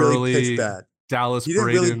Mark he didn't really pitch Burley, bad. Dallas He didn't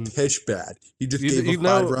Braden. really pitch bad. He just You, gave you up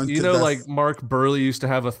know, 5 runs. you 'cause know, that's- like Mark Burley used to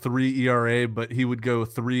have a 3 ERA, but he would go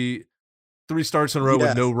three starts in a row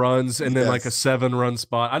with no Yes. runs, and then like a Yes. 7-run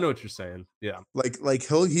spot. I know what you're saying. Yeah, like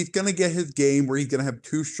he's gonna get his game where he's gonna have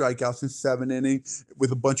 2 strikeouts in 7 innings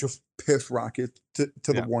with a bunch of piss rockets to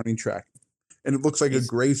Yeah. the warning track. And it looks like a He's-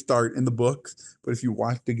 great start in the books, but if you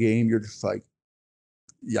watch the game, you're just like,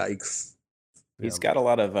 yikes. He's Yeah. got a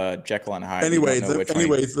lot of Jekyll and Hyde. We don't know which one he's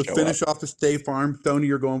Anyways, gonna let's show finish up. off the State Farm. Tony,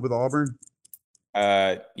 you're going with Auburn.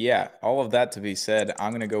 Yeah, all of that to be said,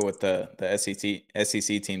 I'm gonna go with the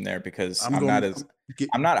SEC team there because I'm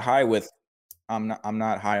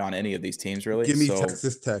not high on any of these teams really. Give me so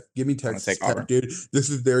Texas Tech. Give me Texas take Tech, Auburn. dude. This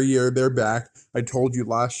is their year. They're back. I told you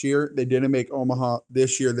last year they didn't make Omaha.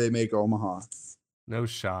 This year they make Omaha. no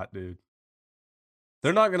shot, dude.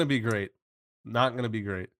 They're not gonna be great. Not gonna be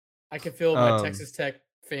great. I can feel my Um, Texas Tech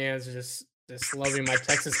fans just loving my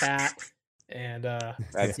Texas hat that's and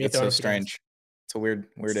it's me so throwing strange. It's a weird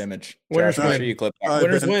image. Winners Josh, make win. sure you clip that. All right,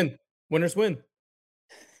 winners Ben. win. Winners win.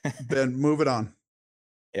 Ben, move it on.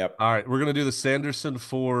 Yep. All right, we're gonna do the Sanderson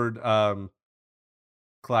Ford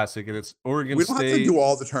Classic, and it's Oregon We don't have to State. do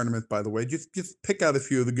all the tournaments, by the way. Just pick out a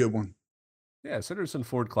few of the good ones. Yeah, Sanderson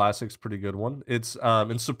Ford Classic's a pretty good one. It's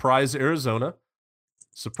in Surprise, Arizona.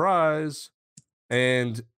 Surprise.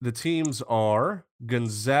 And the teams are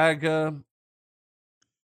Gonzaga,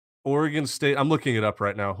 Oregon State. I'm looking it up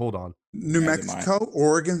right now. Hold on. New As am I. Mexico,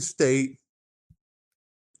 Oregon State,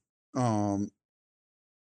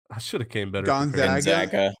 I should have came better. prepared. Gonzaga.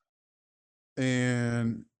 Gonzaga.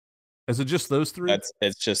 and Is it just those three?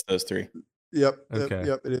 It's just those 3. yep, Okay.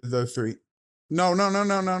 yep, it is those 3. No.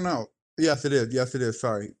 Yes, it is.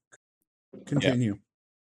 Sorry. Continue.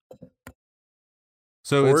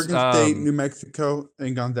 So Oregon it's State, New Mexico,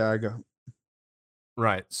 and Gonzaga.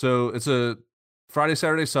 right. So it's a Friday,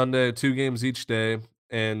 Saturday, Sunday, 2 games each day,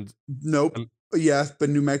 and Nope. Um, Yes, but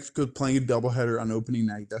New Mexico's playing a doubleheader on opening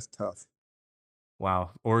night. That's tough.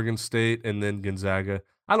 wow, Oregon State and then Gonzaga.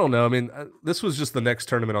 I don't know. I mean, this was just the next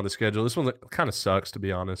tournament on the schedule. This one kind of sucks, to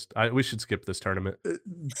be honest. We should skip this tournament.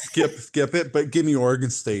 Skip it, but give me Oregon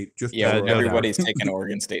State. Just Yeah, no doubt. everybody's taking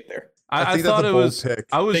Oregon State there. I think thought that's a it bold was. pick.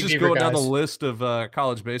 I was Big just Beaver going down the guys. list of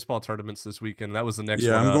college baseball tournaments this weekend. That was the next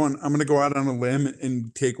Yeah, one. I'm gonna go out on a limb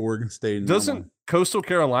and take Oregon State. in that Doesn't one. Coastal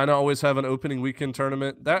Carolina always have an opening weekend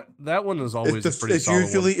tournament? That one is always a pretty it's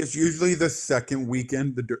solid usually the second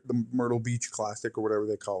weekend, the Myrtle Beach Classic or whatever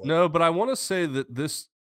they call it. one. No, but I want to say that this,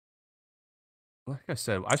 like I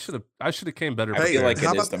said, I should have came better. I feel prepared. like it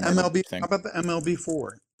how is about the the Myrtle MLB? thing. How about the MLB4?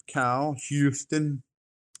 Cal, Houston,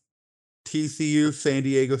 TCU, San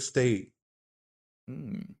Diego State.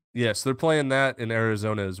 Yes, they're playing that in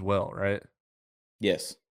Arizona as well, right?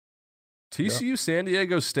 Yes. TCU San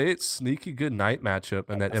Diego State, sneaky good night matchup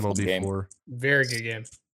in that That's a fun game. MLB4. Very good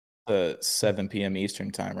game. 7 p.m.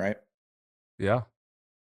 Eastern time, right? Yeah.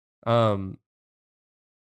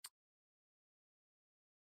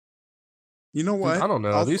 You know what? I don't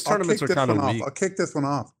know. These tournaments kick are this kinda one off. weak. I'll kick this one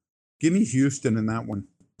off. Give me Houston in that one.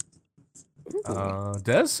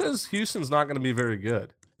 Des says Houston's not going to be very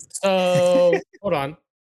good. So hold on.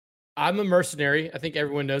 I'm a mercenary. I think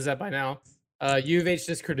everyone knows that by now. U of H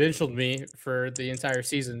just credentialed me for the entire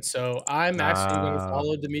season. So I'm actually going to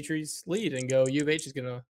follow Dimitri's lead and go U of H is going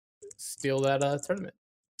to steal that tournament.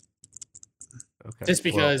 Okay. Just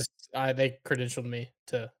well, because they credentialed me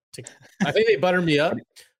to I think they buttered me up.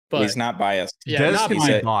 But He's not biased. yeah, Des not can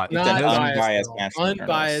biased. be bought. Not Des- biased. unbiased at all. national journalist.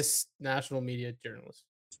 Unbiased national media journalist.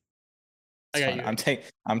 I got It's you. fine.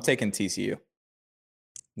 I'm taking TCU.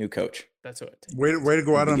 New coach. That's what I take. Way to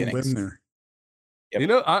go out on a Beginnings. limb there. Yep. You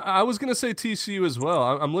know, I was going to say TCU as well.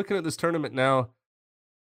 I'm looking at this tournament now.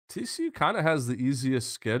 TCU kind of has the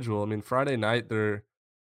easiest schedule. I mean, Friday night, they're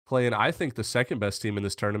playing, I think, the second best team in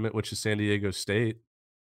this tournament, which is San Diego State.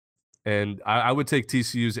 And I would take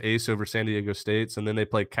TCU's ace over San Diego State's. And then they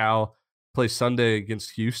play play Sunday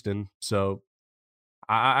against Houston. So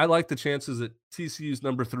I like the chances that TCU's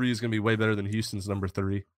number 3 is going to be way better than Houston's number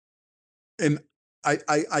 3. And I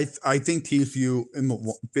think TCU in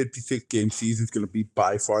the 56 game season is going to be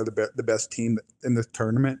by far the best team in this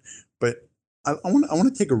tournament. But I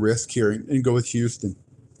want to take a risk here and go with Houston.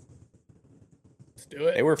 Let's do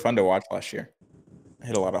it. They were fun to watch last year.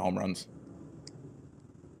 Hit a lot of home runs.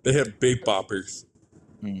 They have big boppers.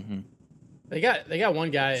 Mm-hmm. They got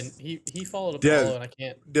one guy, and he followed up Yeah. follow, and I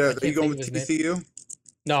can't. Yeah, I are can't you going think with of his name. TCU?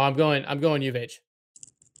 No, I'm going U of H.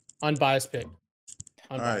 Unbiased pick.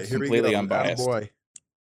 All right, here Completely we go. unbiased. Boy.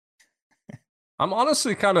 I'm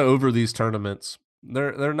honestly kind of over these tournaments.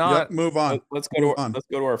 They're not. Yep, move on. Let's go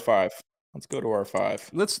to our 5. Let's go to our 5.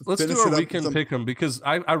 Let's Finish do it our up with weekend some- pick'em because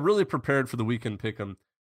I really prepared for the weekend pick'em.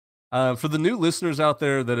 For the new listeners out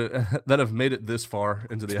there that have made it this far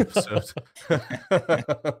into the episode,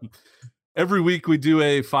 every week we do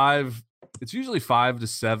a 5. It's usually 5 to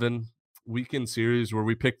 7 weekend series where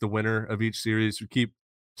we pick the winner of each series. We keep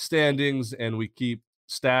standings and we keep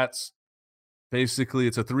stats. Basically,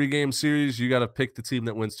 it's a 3-game series. You got to pick the team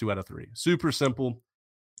that wins 2 out of 3. Super simple.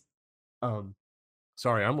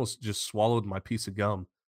 Sorry, I almost just swallowed my piece of gum.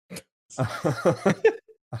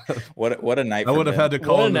 What a night! I would have had to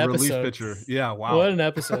call What in an the relief episode. pitcher. Yeah, wow. What an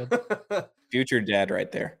episode. Future dad right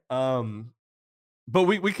there. But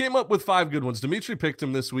we came up with 5 good ones. Dimitri picked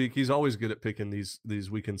him this week. He's always good at picking these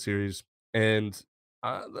weekend series, and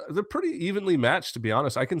they're pretty evenly matched. To be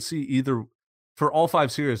honest, I can see either for all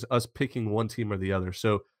 5 series us picking one team or the other.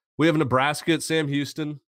 So we have Nebraska at Sam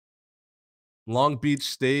Houston, Long Beach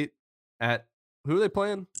State at who are they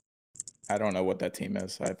playing? I don't know what that team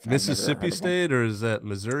is. I've never heard Mississippi of them. State, or is that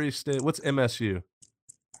Missouri State? What's MSU?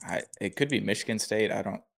 It could be Michigan State. I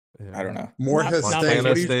don't know. Morehead Not State.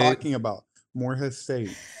 What are you State. talking about? Morehead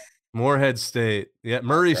State. Morehead State. Yeah,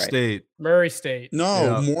 Murray Right. State. Murray State.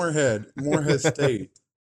 No, Yeah. Morehead State.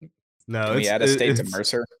 No, Can we add a state to it's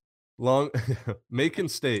Mercer? Macon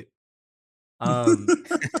State.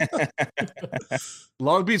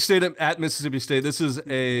 Long Beach State at Mississippi State. This is was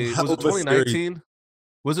it Hell of a 2019?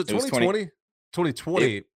 Was it It was 2020?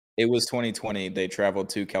 2020. It was 2020. They traveled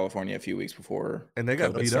to California a few weeks before. And they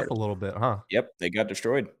got COVID beat started. up a little bit, huh? Yep, they got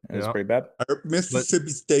destroyed. It was Yeah. pretty bad. Our Mississippi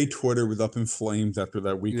State Twitter was up in flames after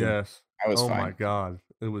that weekend. Yes. I was Oh fine. my God.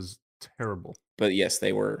 It was terrible. But yes,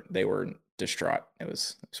 they were distraught. It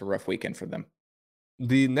was a rough weekend for them.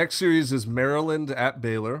 The next series is Maryland at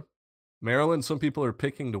Baylor. Maryland, some people are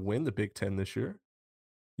picking to win the Big Ten this year.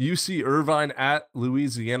 UC Irvine at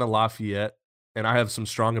Louisiana Lafayette. And I have some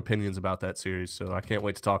strong opinions about that series, so I can't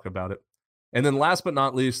wait to talk about it. And then last but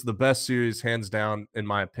not least, the best series, hands down, in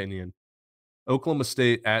my opinion, Oklahoma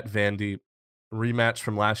State at Vandy. Rematch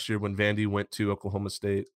from last year when Vandy went to Oklahoma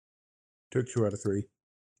State. Took 2 out of 3.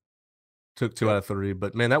 Took 2 out of 3.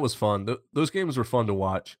 But, man, that was fun. Those games were fun to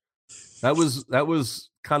watch. That was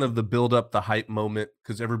kind of the build-up, the hype moment,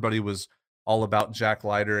 because everybody was all about Jack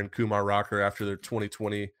Leiter and Kumar Rocker after their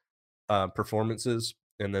 2020 performances.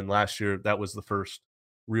 And then last year, that was the first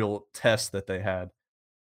real test that they had.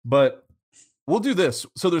 But we'll do this.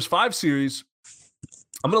 So there's 5 series.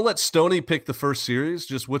 I'm going to let Stoney pick the first series,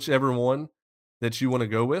 just whichever one that you want to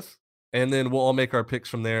go with. And then we'll all make our picks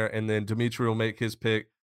from there. And then Dimitri will make his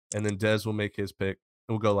pick. And then Dez will make his pick.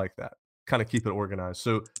 And we'll go like that. Kind of keep it organized.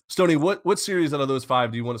 So, Stoney, what series out of those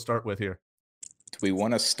 5 do you want to start with here? Do we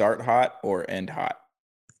want to start hot or end hot?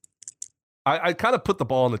 I kind of put the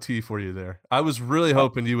ball on the tee for you there. I was really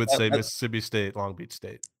hoping you would say Mississippi State, Long Beach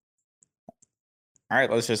State. All right,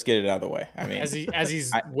 let's just get it out of the way. I mean, As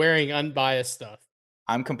he's wearing unbiased stuff.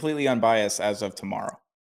 I'm completely unbiased as of tomorrow.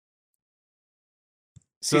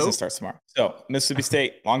 Season starts tomorrow. So Mississippi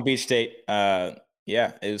State, Long Beach State. Yeah,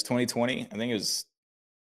 it was 2020. I think it was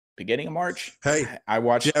beginning of March. Hey, I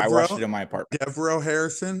watched it in my apartment. Devereaux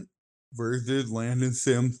Harrison versus Landon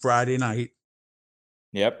Sims Friday night.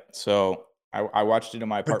 Yep. So I watched it in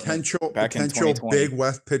my apartment. Potential Big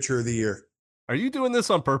West pitcher of the year. Are you doing this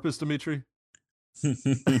on purpose, Dimitri?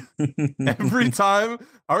 Every time?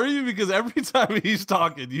 Are you? Because every time he's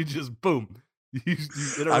talking, you just boom. You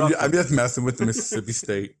interrupt I'm him. just messing with the Mississippi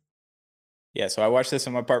State. Yeah, so I watched this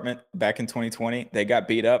in my apartment back in 2020. They got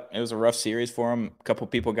beat up. It was a rough series for them. A couple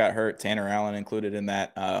people got hurt, Tanner Allen included in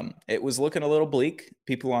that. It was looking a little bleak.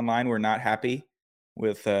 People online were not happy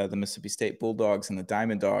with the Mississippi State Bulldogs and the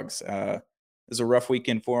Diamond Dogs. It was a rough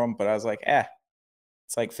weekend for them, but I was like,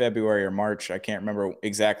 it's like February or March. I can't remember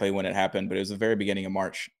exactly when it happened, but it was the very beginning of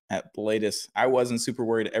March at the latest. I wasn't super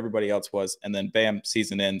worried. Everybody else was. And then, bam,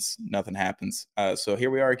 season ends. Nothing happens. So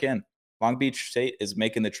here we are again. Long Beach State is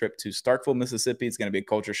making the trip to Starkville, Mississippi. It's going to be a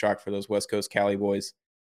culture shock for those West Coast Cali boys.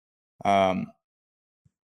 I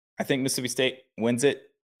think Mississippi State wins it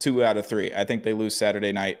 2 out of 3. I think they lose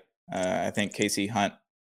Saturday night. I think Casey Hunt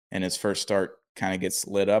in his first start kind of gets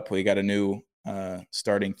lit up. We got a new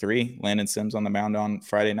starting 3, Landon Sims on the mound on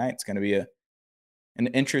Friday night. It's going to be an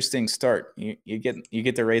interesting start. You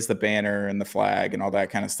get to raise the banner and the flag and all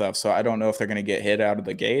that kind of stuff. So I don't know if they're going to get hit out of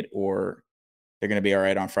the gate or they're going to be all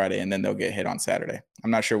right on Friday, and then they'll get hit on Saturday. I'm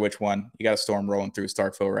not sure which one. You got a storm rolling through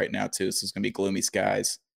Starkville right now, too, so it's going to be gloomy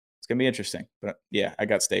skies. It's going to be interesting. But, yeah, I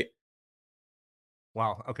got State.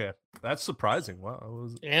 Wow. Okay. That's surprising. Wow.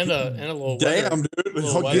 And a little damn,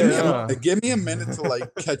 weather. dude. Give me a minute to, like,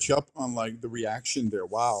 catch up on, like, the reaction there.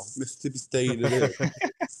 Wow. Mississippi State it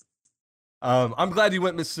is. I'm glad you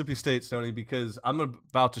went Mississippi State, Stoney, because I'm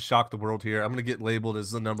about to shock the world here. I'm going to get labeled as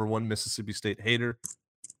the #1 Mississippi State hater.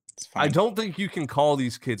 I don't think you can call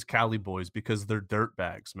these kids Cali boys because they're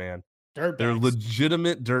dirtbags, man. They're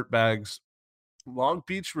legitimate dirtbags. Long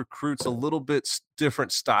Beach recruits a little bit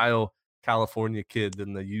different style California kid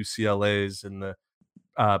than the UCLAs and the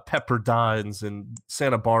Pepperdine's and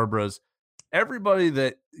Santa Barbaras. Everybody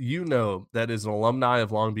that you know that is an alumni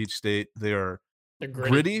of Long Beach State, they're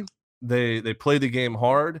gritty. They play the game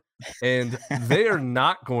hard, and they are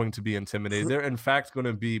not going to be intimidated. They're, in fact, going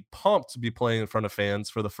to be pumped to be playing in front of fans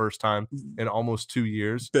for the first time in almost 2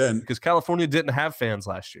 years because California didn't have fans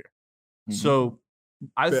last year. Mm-hmm. So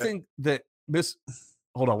I think that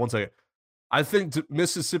hold on one second. I think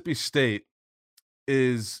Mississippi State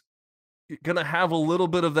is going to have a little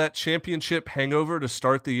bit of that championship hangover to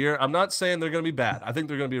start the year. I'm not saying they're going to be bad. I think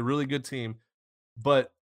they're going to be a really good team,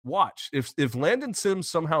 but watch. If Landon Sims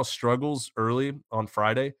somehow struggles early on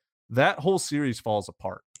Friday, that whole series falls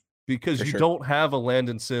apart because you don't have a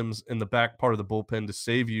Landon Sims in the back part of the bullpen to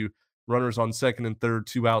save you runners on second and third,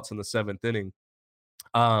 2 outs in the 7th inning.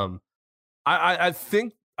 I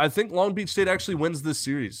think Long Beach State actually wins this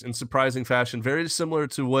series in surprising fashion, very similar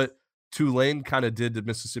to what Tulane kind of did to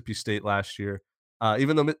Mississippi State last year.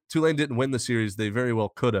 Even though Tulane didn't win the series, they very well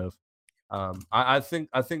could have. I think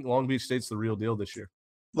Long Beach State's the real deal this year.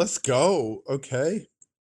 Let's go. Okay.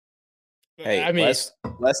 Hey, I mean,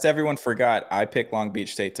 lest everyone forgot, I picked Long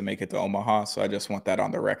Beach State to make it to Omaha, so I just want that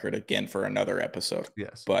on the record again for another episode.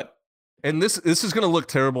 Yes. And this is going to look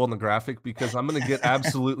terrible on the graphic because I'm going to get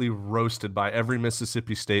absolutely roasted by every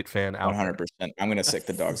Mississippi State fan out 100%. There. I'm going to sick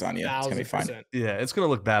the dogs on you. It's going to be fine. Yeah, it's going to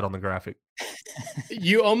look bad on the graphic.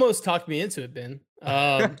 You almost talked me into it, Ben.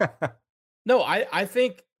 No, I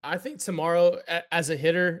think tomorrow as a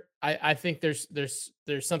hitter, I think there's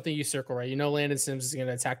something you circle, right? You know, Landon Sims is going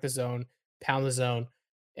to attack the zone, pound the zone,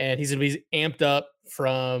 and he's going to be amped up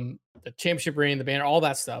from the championship ring, the banner, all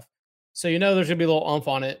that stuff. So you know there's going to be a little oomph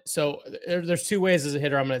on it. So there's 2 ways as a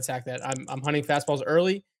hitter I'm going to attack that. I'm hunting fastballs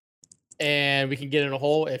early, and we can get in a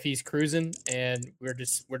hole if he's cruising and we're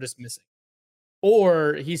just missing.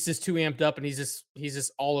 Or he's just too amped up and he's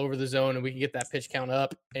just all over the zone and we can get that pitch count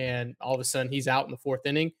up and all of a sudden he's out in the 4th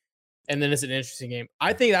inning. And then it's an interesting game.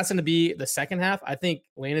 I think that's going to be the second half. I think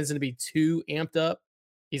Landon's going to be too amped up.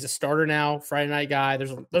 He's a starter now, Friday night guy.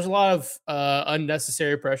 There's a lot of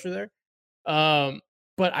unnecessary pressure there.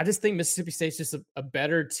 But I just think Mississippi State's just a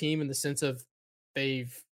better team in the sense of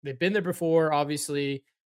they've been there before, obviously,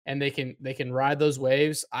 and they can ride those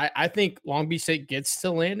waves. I think Long Beach State gets to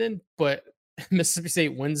Landon, but Mississippi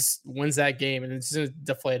State wins that game and it's going to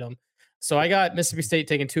deflate them. So I got Mississippi State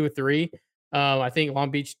taking 2 or 3. I think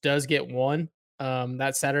Long Beach does get 1.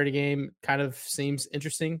 That Saturday game kind of seems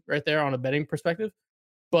interesting right there on a betting perspective.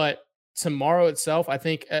 But tomorrow itself, I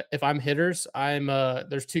think if I'm hitters,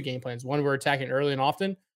 there's 2 game plans. 1, we're attacking early and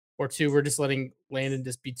often, or 2, we're just letting Landon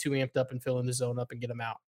just be too amped up and fill in the zone up and get him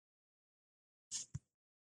out.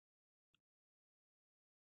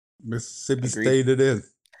 Mississippi State it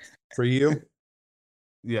is. For you?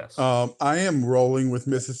 Yes. I am rolling with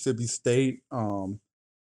Mississippi State.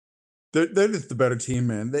 They're just the better team,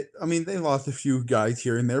 man. They lost a few guys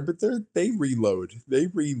here and there, but they reload. They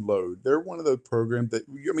reload. They're one of those programs that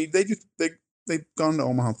they've gone to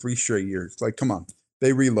Omaha 3 straight years. Like, come on,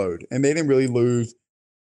 they reload, and they didn't really lose.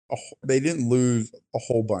 They didn't lose a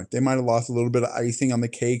whole bunch. They might have lost a little bit of icing on the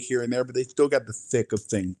cake here and there, but they still got the thick of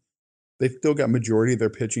things. They've still got majority of their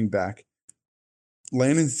pitching back.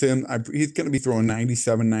 Landon Sims, he's going to be throwing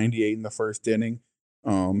 97, 98 in the first inning.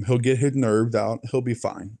 He'll get his nerves out. He'll be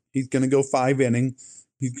fine. He's going to go 5 innings.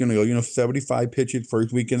 He's going to go, 75 pitches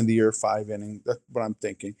first weekend of the year, 5 innings. That's what I'm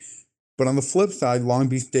thinking. But on the flip side, Long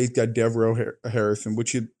Beach State's got Devereaux Harrison,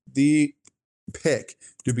 which is the pick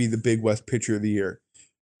to be the Big West pitcher of the year.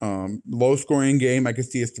 Low scoring game. I could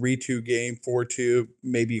see a 3-2 game, 4-2,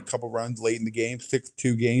 maybe a couple runs late in the game,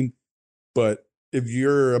 6-2 game. But if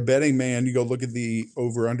you're a betting man, you go look at the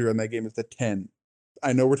over-under on that game. It's a 10.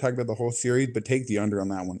 I know we're talking about the whole series, but take the under on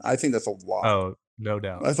that one. I think that's a lock. Oh, no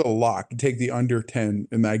doubt. That's a lock to take the under 10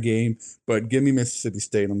 in that game. But give me Mississippi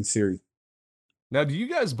State on the series. Now, do you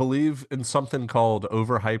guys believe in something called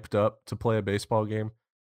overhyped up to play a baseball game?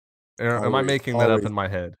 Or am I making that up in my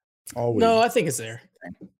head? Always. No, I think it's there.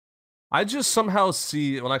 I just somehow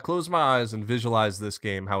see, when I close my eyes and visualize this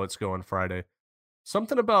game, how it's going Friday,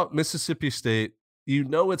 something about Mississippi State,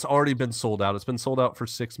 it's already been sold out. It's been sold out for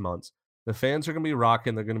 6 months. The fans are going to be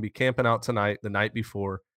rocking. They're going to be camping out tonight, the night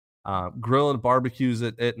before, grilling barbecues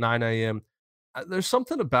at 9 a.m. There's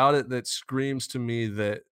something about it that screams to me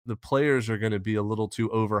that the players are going to be a little too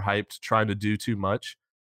overhyped, trying to do too much.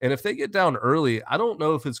 And if they get down early, I don't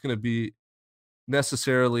know if it's going to be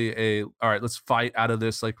necessarily all right, let's fight out of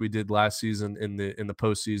this like we did last season in the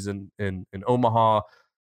postseason in Omaha,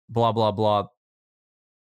 blah, blah, blah.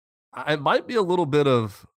 It might be a little bit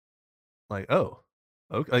of like, oh,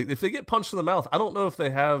 okay. Like if they get punched in the mouth, I don't know if they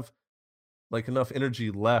have like enough energy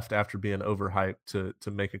left after being overhyped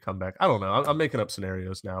to make a comeback. I don't know. I'm making up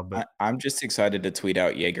scenarios now, but I'm just excited to tweet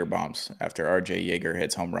out Jaeger bombs after RJ Yeager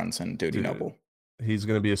hits home runs in Duty Noble. He's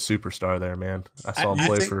going to be a superstar there, man. I saw him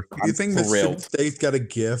play for. Do you think Mississippi State's got a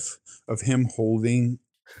gif of him holding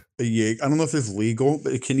a Jaeger? I don't know if it's legal,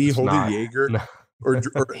 but can he hold a Jaeger? No. Or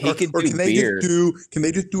can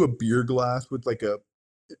they just do a beer glass with like a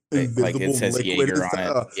invisible liquid,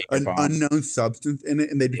 an unknown substance in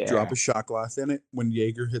it, and they just drop a shot glass in it when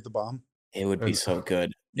Jaeger hit the bomb? It would be so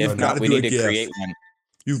good. If not, we need to create one.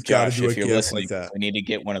 You've got to do a if you're gift listening, like that. We need to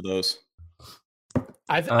get one of those.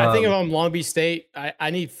 I think if I'm Long Beach State,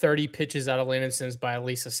 I need 30 pitches out of Landon Sims by at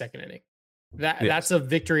least the second inning. That's a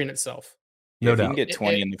victory in itself. No doubt. If you can get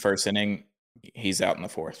 20 in the first inning, he's out in the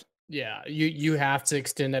fourth. Yeah, you have to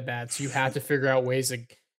extend at bats. You have to figure out ways to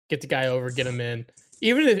get the guy over, get him in.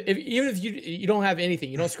 Even if you don't have anything,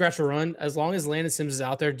 you don't scratch a run. As long as Landon Sims is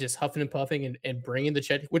out there just huffing and puffing and bringing the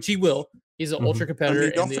check, which he will. He's an ultra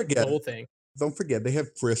competitor. Don't forget the whole thing. Don't forget they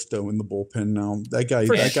have Fristow in the bullpen now. That guy's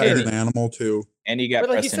an animal too. And you got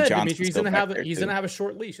Preston Johnson. Dimitri, he's gonna have a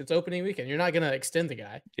short leash. It's opening weekend. You're not gonna extend the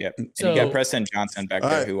guy. Yep. So, and you got Preston Johnson back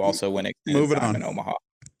there who also went extended time in Omaha.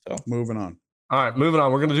 So moving on. All right, moving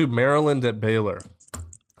on. We're gonna do Maryland at Baylor.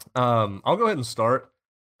 I'll go ahead and start.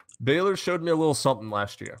 Baylor showed me a little something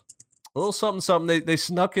last year. A little something. They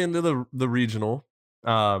snuck into the regional.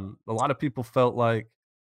 A lot of people felt like,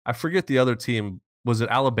 I forget the other team. Was it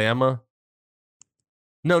Alabama?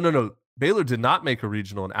 No. Baylor did not make a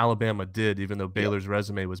regional, and Alabama did, even though Baylor's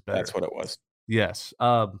resume was better. That's what it was. Yes.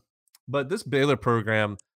 But this Baylor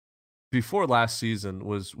program before last season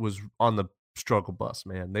was on the struggle bus,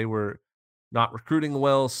 man. They were not recruiting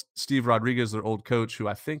well. Steve Rodriguez, their old coach, who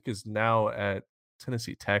I think is now at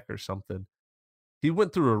Tennessee Tech or something, he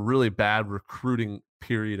went through a really bad recruiting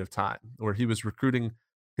period of time where he was recruiting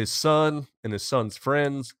his son and his son's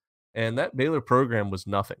friends, and that Baylor program was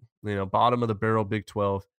nothing. Bottom of the barrel, Big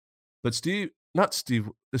 12. But is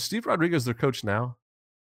Steve Rodriguez their coach now?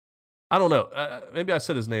 I don't know. Maybe I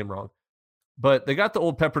said his name wrong. But they got the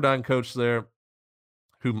old Pepperdine coach there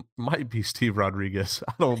who might be Steve Rodriguez.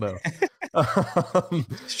 I don't know.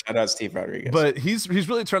 Shout out Steve Rodriguez. But he's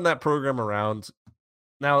really turned that program around.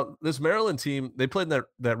 Now, this Maryland team, they played in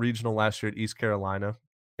that regional last year at East Carolina.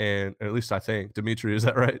 And at least I think. Dimitri, is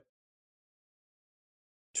that right?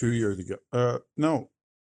 2 years ago. No.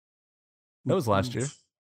 That was last year.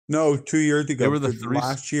 No, 2 years ago. They were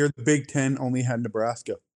last year, the Big Ten only had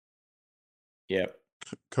Nebraska. Yep.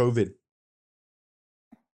 COVID.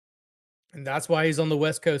 And that's why he's on the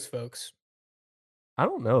West Coast, folks. I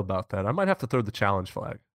don't know about that. I might have to throw the challenge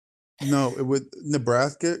flag. No, it was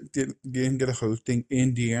Nebraska didn't get a hosting.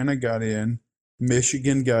 Indiana got in.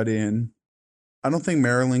 Michigan got in. I don't think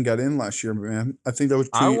Maryland got in last year, man. I think that was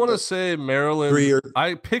I want to say Maryland. 3 years.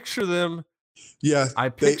 I picture them. Yeah. I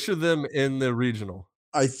picture them in the regional.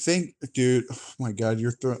 I think, dude, oh my God,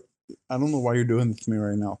 I don't know why you're doing this to me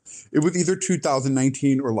right now. It was either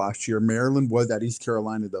 2019 or last year. Maryland was at East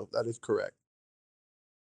Carolina, though. That is correct.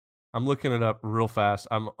 I'm looking it up real fast.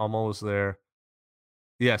 I'm almost there.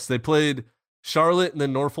 Yes, they played Charlotte and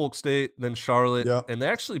then Norfolk State, then Charlotte. Yeah. And they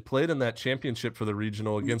actually played in that championship for the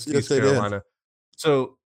regional against Yes, East they did. Carolina.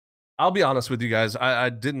 So I'll be honest with you guys. I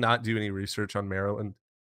did not do any research on Maryland.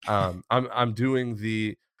 I'm doing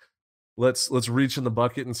the let's reach in the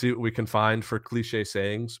bucket and see what we can find for cliche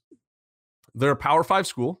sayings. They're a Power 5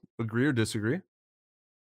 school. Agree or disagree?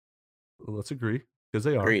 Let's agree because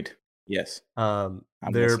they are. Agreed. Yes. They're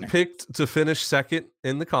listening. picked to finish second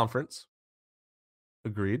in the conference.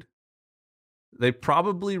 Agreed. They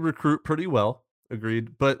probably recruit pretty well.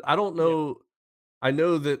 Agreed. But I don't know. Yeah. I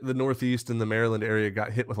know that the Northeast and the Maryland area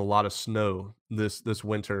got hit with a lot of snow this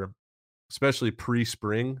winter, especially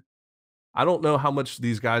pre-spring. I don't know how much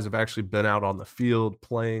these guys have actually been out on the field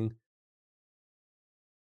playing.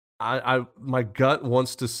 My gut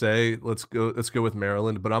wants to say let's go with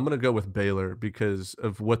Maryland, but I'm going to go with Baylor because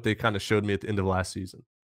of what they kind of showed me at the end of last season.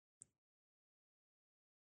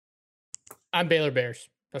 I'm Baylor Bears.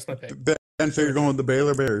 That's my pick. And so you're going with the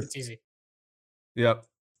Baylor Bears. It's easy. Yep.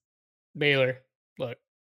 Baylor. Look.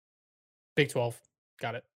 Big 12.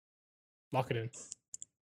 Got it. Lock it in.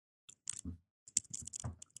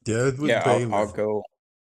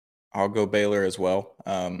 I'll go Baylor as well.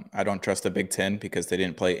 I don't trust the Big Ten because they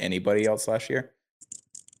didn't play anybody else last year.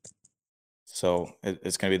 So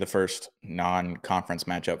it's going to be the first non-conference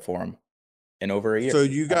matchup for them in over a year. So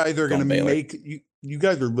you guys are going to make you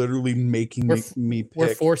guys are literally making me pick.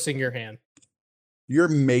 We're forcing your hand. You're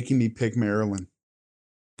making me pick Maryland.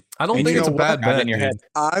 I don't think it's a bad bet in your head.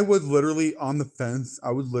 I was literally on the fence.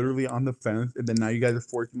 And then now you guys are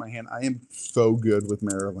forcing my hand. I am so good with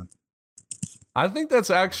Maryland. I think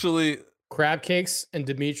that's actually crab cakes and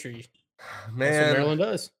Dimitri. Man, that's what Maryland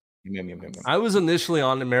does. I was initially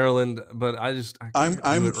on to Maryland, but I'm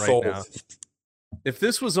sold. Right now. If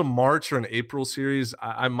this was a March or an April series,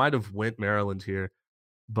 I might have went Maryland here,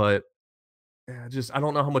 but I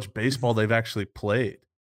don't know how much baseball they've actually played.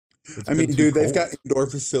 Dude, they've got indoor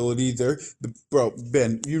facilities there. Bro,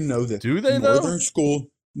 Ben, you know this. Do they Northern School?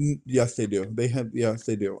 Yes, they do. Yes,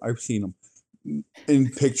 they do. I've seen them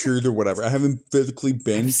in pictures or whatever. I haven't physically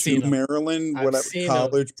been to Maryland,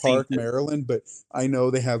 College Park, Maryland, but I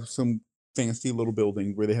know they have some fancy little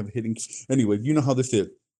building where they have hitting. Anyway, you know how this is.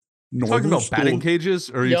 You're talking about batting cages,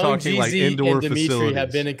 or are you talking like indoor and Dimitri facilities?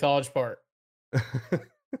 Have been in College Park.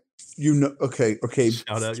 Okay.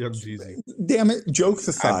 Shout out Young Jeezy. Damn it! Jokes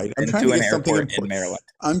aside, I'm trying to get something in Maryland.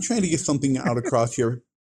 I'm trying to get something out across here.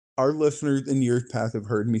 Our listeners in years past have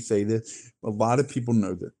heard me say this. A lot of people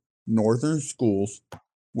know that Northern schools,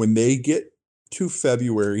 when they get to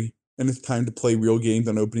February and it's time to play real games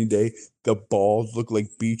on opening day, the balls look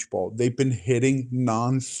like beach balls. They've been hitting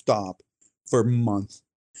nonstop for months.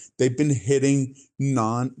 They've been hitting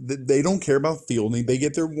they don't care about fielding. They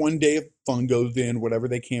get their one day of fun goes in, whatever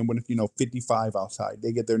they can when it's 55 outside.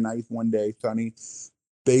 They get their nice one day sunny.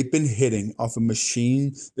 They've been hitting off a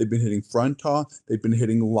machine. They've been hitting front toss. They've been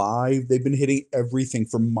hitting live. They've been hitting everything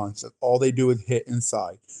for months. All they do is hit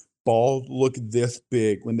inside. Balls look this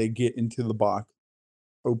big when they get into the box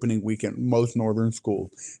opening weekend. Most Northern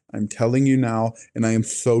schools. I'm telling you now, and I am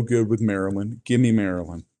so good with Maryland. Give me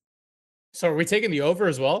Maryland. So are we taking the over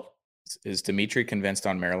as well? Is Dimitri convinced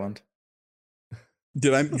on Maryland?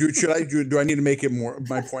 Do I need to make it more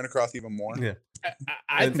my point across even more? Yeah.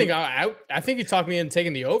 I think you talked me into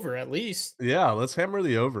taking the over at least. Yeah, let's hammer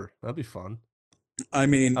the over. That'd be fun.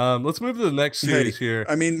 Let's move to the next series here.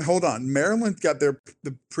 Hold on. Maryland got the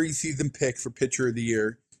preseason pick for pitcher of the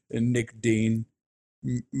year in Nick Dean.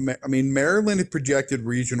 Maryland is projected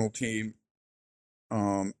regional team.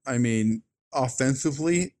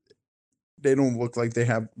 Offensively, they don't look like they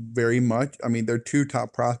have very much. Their two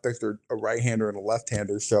top prospects are a right-hander and a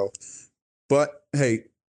left-hander. But hey,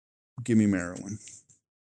 give me Maryland.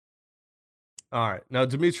 All right. Now,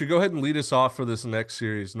 Dimitri, go ahead and lead us off for this next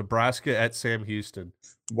series. Nebraska at Sam Houston.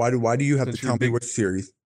 Why do you have to tell me which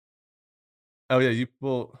series? Oh, yeah. You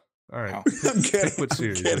will. All right. I'm kidding. Which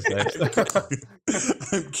series?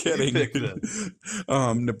 I'm kidding.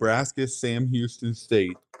 Nebraska, Sam Houston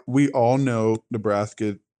State. We all know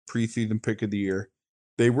Nebraska preseason pick of the year.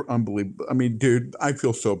 They were unbelievable. Dude, I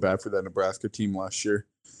feel so bad for that Nebraska team last year.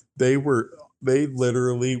 They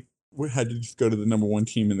literally had to just go to the number one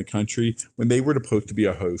team in the country when they were supposed to be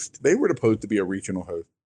a host. They were supposed to be a regional host.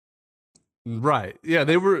 Right. Yeah,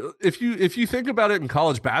 they were. If you think about it in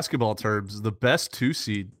college basketball terms, the best 2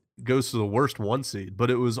 seed goes to the worst 1 seed,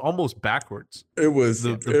 but it was almost backwards. It was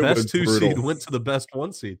the best 2 seed went to the best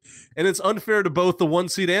 1 seed, and it's unfair to both the 1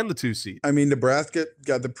 seed and the 2 seed. Nebraska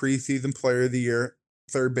got the preseason player of the year,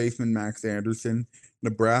 third baseman Max Anderson.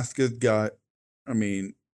 Nebraska's got,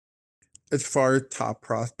 as far as top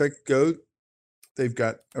prospect goes, They've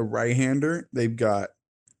got a right-hander. They've got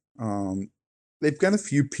a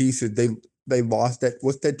few pieces. They lost that.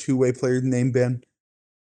 What's that two-way player's name, Ben?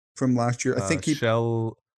 From last year, I think he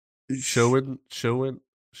Schellenbach.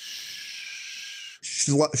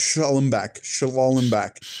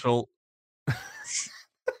 Schellenbach.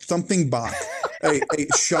 Something Bach. hey,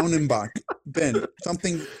 Schonenbach. Ben,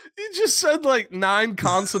 something. You just said like 9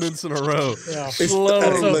 consonants in a row. Yeah. That's the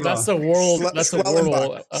world. That's the world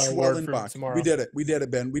word for Schwellenbach. tomorrow. We did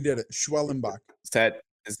it, Ben. We did it. Schwellenbach.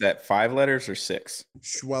 Is that 5 letters or 6?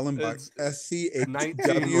 Schwellenbach.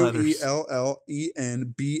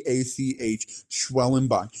 SCHWELLENBACH.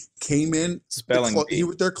 Schwellenbach came in. Spelling bee. He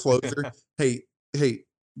was their closer. hey,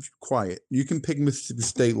 quiet. You can pick Mississippi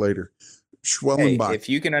State later. Schwellenbach. Hey, if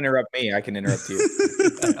you can interrupt me, I can interrupt you.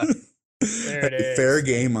 There it is. Fair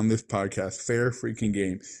game on this podcast. Fair freaking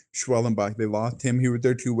game. Schwellenbach. They lost him. He was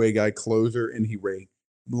their two-way guy, closer, and he raked.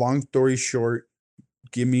 Long story short,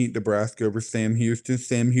 give me Nebraska over Sam Houston.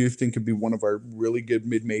 Sam Houston could be one of our really good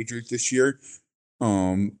mid-majors this year.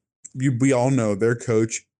 We all know their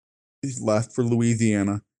coach is left for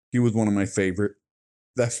Louisiana. He was one of my favorite.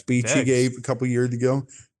 That speech he gave a couple years ago.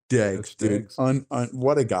 Deggs, dude.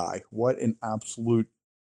 What a guy. What an absolute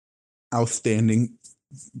outstanding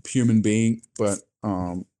human being. But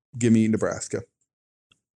give me Nebraska.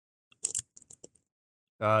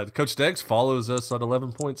 Coach Deggs follows us on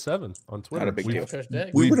 11.7 on Twitter. Not a big deal.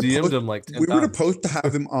 We DM'd him like 10 we were times. supposed to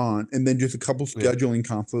have him on, and then just a couple scheduling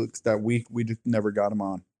conflicts that week. We just never got him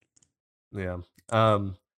on. Yeah.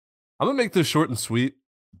 I'm going to make this short and sweet.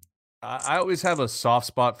 I always have a soft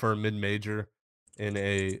spot for a mid-major in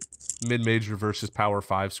a mid-major versus Power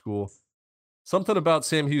 5 school. Something about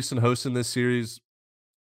Sam Houston hosting this series,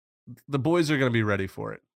 the boys are going to be ready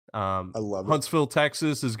for it. I love it. Huntsville,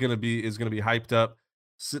 Texas is going to be hyped up,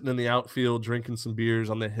 sitting in the outfield, drinking some beers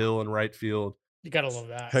on the hill in right field. You gotta love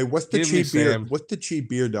that. Hey, what's the Give me cheap beer? Sam. What's the cheap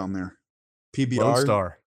beer down there? PBR? Lone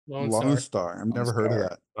Star. Lone Star. I've never heard of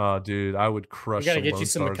that. Oh, dude, I would crush. We gotta some get Lone you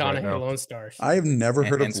some Stars right McConaughey now. Lone Stars. I have never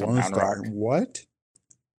heard and of some Lone Round Star. Rock. What?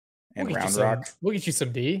 And We'll get you Round some- Rock. We'll get you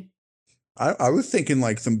some D. I was thinking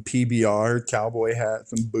like some PBR, cowboy hat,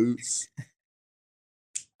 some boots.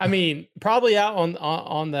 I mean, probably out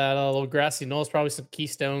on that little grassy knoll is probably some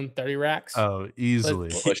Keystone 30 racks. Oh, easily.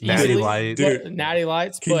 But- Natty easily, Light. Dude, but Natty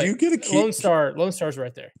Lights. can but you get a Lone Star's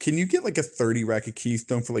right there. Can you get like a 30 rack of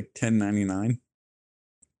Keystone for like $10.99?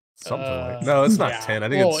 Something like no, it's not 10. I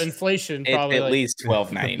think it's inflation probably At like, least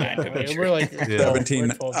 $12.99. I to mean, be we're sure. like Yeah.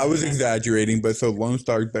 17. we're I was 12. exaggerating, but so Lone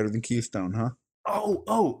Star is better than Keystone, huh?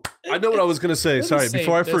 Oh, I know what I was gonna say. They're the Sorry, same-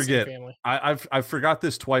 before I they're the same forget, family. I forgot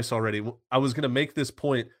this twice already. I was gonna make this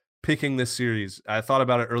point picking this series. I thought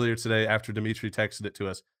about it earlier today after Dimitri texted it to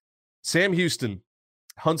us. Sam Houston,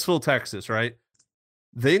 Huntsville, Texas, right?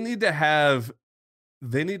 They need to have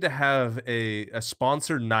a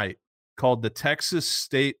sponsored night called the Texas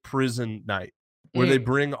State Prison Night, where they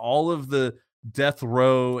bring all of the death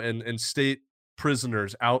row and state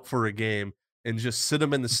prisoners out for a game and just sit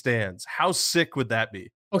them in the stands. How sick would that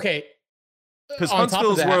be? Okay. Because On top of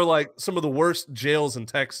Huntsville's that- where like some of the worst jails in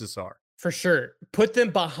Texas are. For sure. Put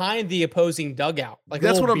them behind the opposing dugout. Like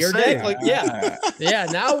That's a little what I'm beer saying. deck. Like, yeah. Ah, Yeah.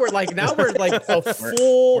 Now we're like a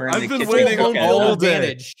full we're in I've the been kitchen waiting home cooking. all field day.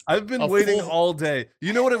 advantage. I've been A waiting full- all day.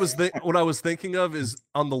 You know what it was? What I was thinking of is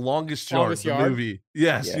on The Longest Yard, Longest the Yard? movie.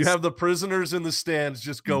 Yes, you Yes. have the prisoners in the stands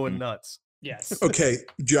just going Mhm. nuts. Yes. Okay,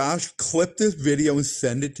 Josh, clip this video and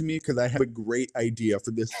send it to me because I have a great idea for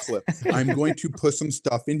this clip. I'm going to put some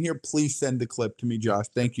stuff in here. Please send the clip to me, Josh.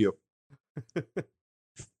 Thank you.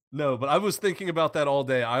 No, but I was thinking about that all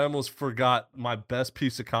day. I almost forgot my best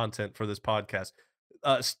piece of content for this podcast.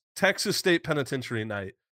 Texas State Penitentiary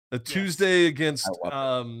Night, a Tuesday against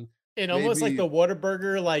And almost like maybe- the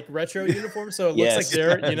Whataburger like retro uniform, so it looks Yes. like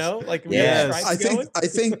they're Yes. like we Yes. have stripes going.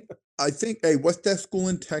 I think. Hey, what's that school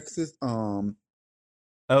in Texas? oh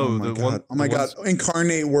my the god! one Oh my the god! ones-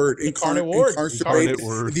 Incarnate word. Incarnate word. Incarcerated. Incarnate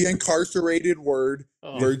word. The incarcerated word.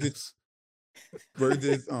 Oh. Versus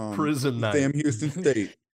Prison night. Sam Houston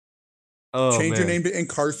State. Oh, Change your man. name to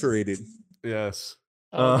incarcerated. Yes.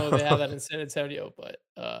 I don't know if they have that in San Antonio, but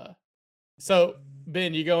so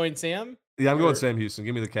Ben, you going Sam? Yeah, I'm going Or- Sam Houston.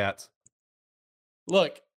 Give me the Cats.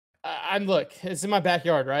 Look, it's in my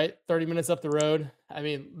backyard, right? 30 minutes up the road. I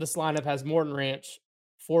mean, this lineup has Morton Ranch,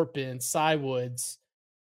 Fort Bend, Cy Woods,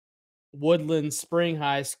 Woodland, Spring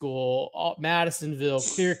High School, Madisonville,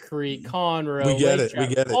 Clear Creek, Conroe. We get Lake it. We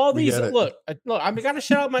Travis. get it. All we these. get it. Look, I gotta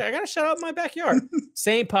shout out my backyard.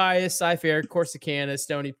 St. Pius, Cy-Fair, Corsicana,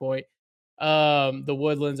 Stony Point, the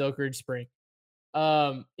Woodlands, Oak Ridge Spring.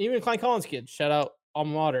 Even Klein Collins kids. Shout out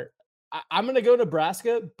alma mater. I'm gonna go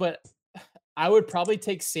Nebraska, but I would probably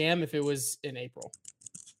take Sam if it was in April.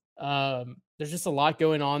 There's just a lot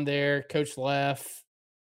going on there. Coach left.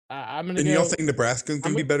 I'm gonna. And go, you don't think Nebraska's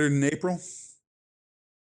gonna be better than April?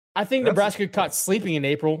 I think Nebraska caught sleeping in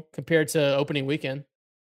April compared to opening weekend.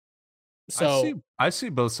 So I see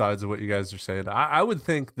both sides of what you guys are saying. I would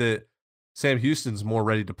think that Sam Houston's more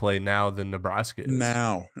ready to play now than Nebraska is.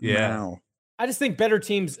 Now. I just think better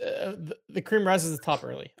teams. The cream rises to the top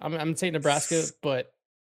early. I'm gonna take Nebraska, but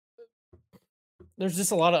there's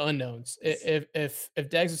just a lot of unknowns. If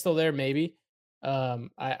Daggs is still there, maybe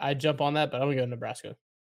I jump on that, but I'm gonna go Nebraska.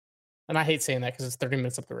 And I hate saying that because it's 30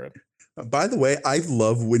 minutes up the road. By the way, I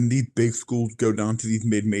love when these big schools go down to these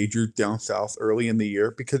mid-majors down south early in the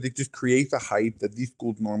year because it just creates a hype that these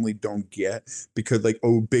schools normally don't get because, like,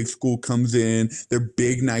 oh, big school comes in, they're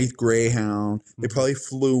big, nice Greyhound. They probably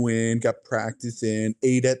flew in, got practice in,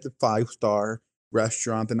 ate at the 5-star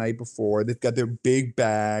restaurant the night before. They've got their big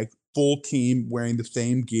bag, full team wearing the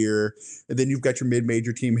same gear. And then you've got your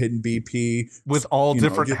mid-major team hitting BP. With all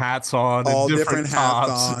different hats on. All and different hats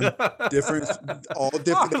on. All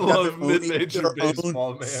different. I love mid-major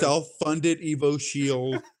baseball, man. Self-funded Evo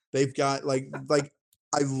Shield. They've got like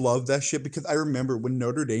I love that shit because I remember when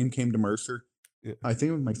Notre Dame came to Mercer. Yeah. I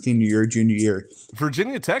think it was my senior year, junior year.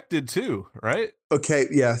 Virginia Tech did too, right? Okay,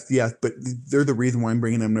 yes, but they're the reason why I'm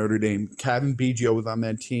bringing up Notre Dame. Kevin Biggio was on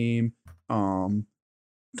that team.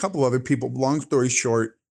 A couple other people. Long story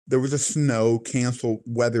short, there was a snow cancel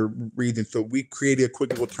weather reason. So we created a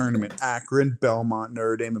quick little tournament. Akron, Belmont,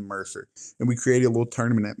 Notre Dame, and Mercer. And we created a little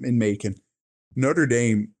tournament in Macon. Notre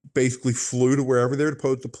Dame basically flew to wherever they're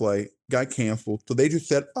supposed to play, got canceled. So they just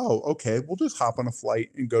said, oh, okay, we'll just hop on a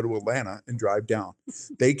flight and go to Atlanta and drive down.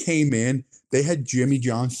 They came in. They had Jimmy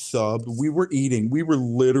John subbed. We were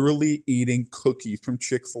literally eating cookies from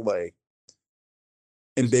Chick-fil-A.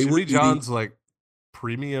 And they were Jimmy John's like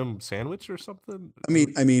premium sandwich or something.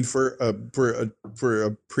 I mean for a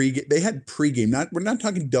pregame, they had pregame. We're not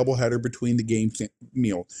talking doubleheader between the game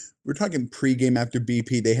meal. We're talking pregame after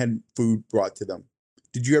BP. They had food brought to them.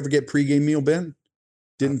 Did you ever get pregame meal, Ben?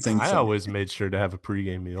 Didn't think so. I always made sure to have a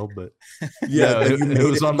pregame meal, but yeah, it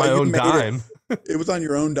was on my own dime. It was on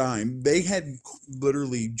your own dime. They had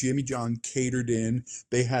literally Jimmy John catered in.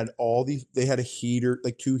 They had they had a heater,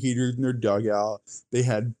 like 2 heaters in their dugout. They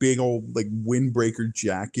had big old like windbreaker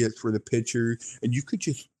jackets for the pitchers, and you could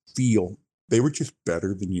just feel they were just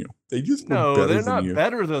better than you. They just they're not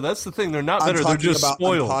better though. That's the thing. They're not better. They're just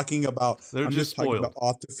spoiled. I'm just talking about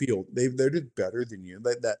off the field. They're just better than you.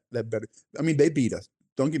 That better. I mean, they beat us.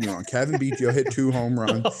 Don't get me wrong. Kevin Biggio hit 2 home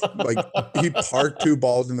runs. Like he parked 2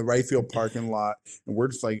 balls in the right field parking lot, and we're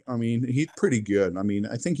just like, I mean, he's pretty good. I mean,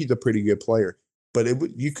 I think he's a pretty good player. But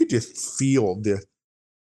you could just feel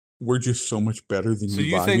we're just so much better than you. So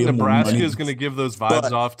you think Nebraska is going to give those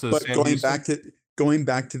vibes off to Sam Houston? Going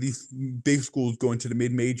back to these big schools, going to the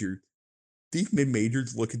mid-major. These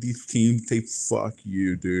mid-majors look at these teams, say, fuck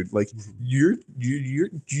you, dude. Like you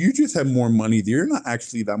just have more money. You're not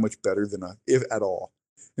actually that much better than us, if at all.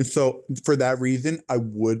 And so for that reason, I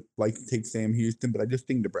would like to take Sam Houston, but I just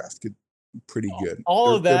think Nebraska pretty good.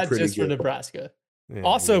 All of that just for Nebraska. Yeah,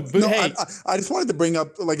 also, I just wanted to bring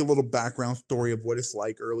up like a little background story of what it's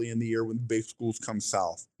like early in the year when the big schools come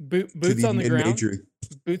south. Boots on the ground.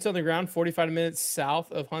 Boots on the ground, 45 minutes south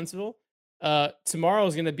of Huntsville. Tomorrow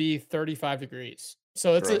is going to be 35 degrees.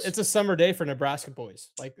 So it's a summer day for Nebraska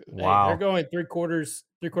boys. Like they're going three quarter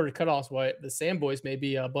cutoffs. While the Sam boys may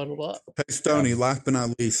be bundled up. Hey Stoney, last but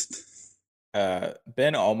not least,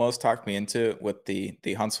 Ben almost talked me into it with the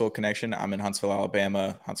Huntsville connection. I'm in Huntsville,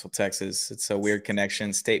 Alabama, Huntsville, Texas. It's a weird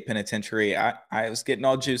connection. State penitentiary. I was getting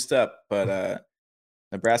all juiced up, but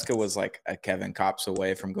Nebraska was like a Kevin Kopps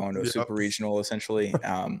away from going to a super regional, essentially.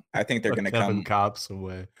 I think they're going to come. Kevin Kopps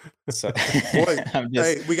away. So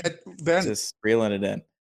boy, we got Ben just reeling it in.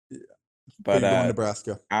 But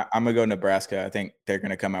Nebraska. I'm gonna go Nebraska. I think they're going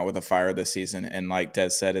to come out with a fire this season, and like Des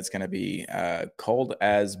said, it's going to be cold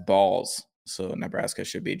as balls. So Nebraska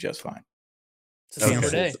should be just fine. It's a summer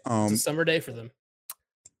day. It's a summer day for them.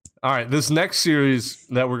 All right, this next series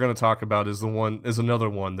that we're going to talk about is another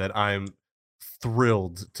one that I'm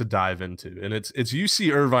thrilled to dive into, and it's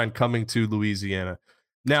UC Irvine coming to Louisiana.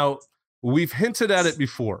 Now, we've hinted at it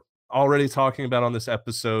before, already talking about on this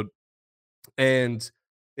episode, and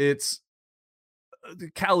it's the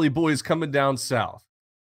Cali boys coming down south.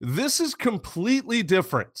 This is completely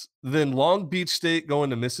different than Long Beach State going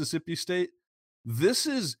to Mississippi State. This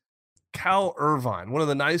is Cal Irvine, one of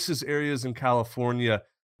the nicest areas in California,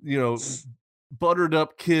 buttered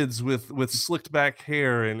up kids with slicked back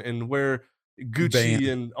hair and wear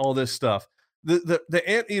Gucci and all this stuff. The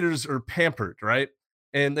Anteaters are pampered, right?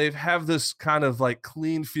 and they have this kind of like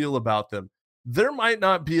clean feel about them. There might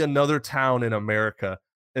not be another town in America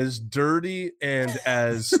as dirty and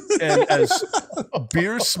as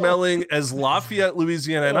beer smelling as Lafayette,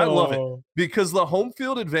 Louisiana, and I love it because the home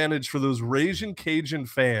field advantage for those Ragin' Cajun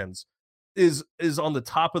fans is on the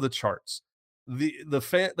top of the charts. The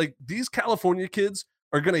fan, like these California kids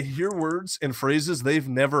are going to hear words and phrases they've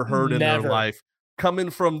never heard in their life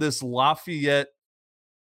coming from this Lafayette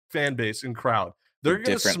fan base and crowd. They're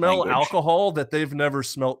going to smell alcohol that they've never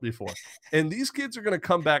smelt before. And these kids are going to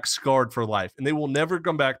come back scarred for life, and they will never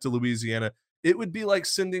come back to Louisiana. It would be like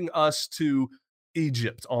sending us to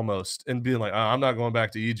Egypt almost and being like, I'm not going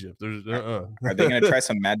back to Egypt. Are they going to try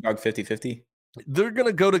some Mad Dog 50-50? They're going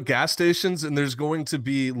to go to gas stations, and there's going to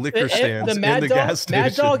be liquor stands in the gas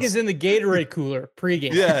stations. Mad Dog is in the Gatorade cooler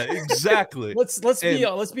pregame. Yeah, exactly. Let's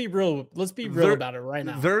be real about it right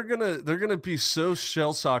now. They're gonna be so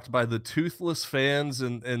shell shocked by the toothless fans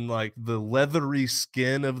and like the leathery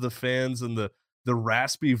skin of the fans and the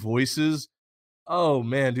raspy voices. Oh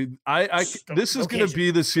man, dude, this is gonna be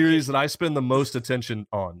the series that I spend the most attention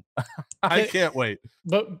on. I can't wait.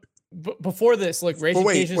 But before this, look,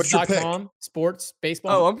 RagingCajuns.com, sports,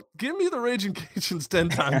 baseball. Oh, give me the Raging Cajuns 10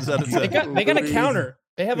 times out of 10. They got a counter.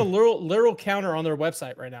 They have a literal counter on their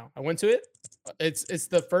website right now. I went to it. It's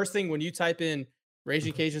the first thing when you type in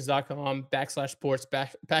RagingCajuns.com /sports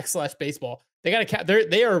 /baseball. They got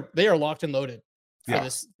a they are locked and loaded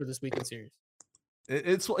for this weekend series.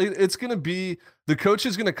 It's gonna be the coach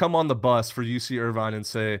is gonna come on the bus for UC Irvine and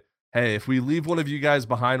say, hey, if we leave one of you guys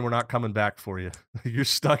behind, we're not coming back for you. You're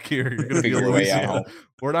stuck here. You're going to be a Louisiana.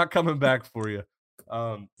 We're not coming back for you.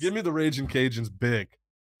 Give me the Raging Cajuns big.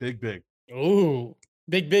 Ooh,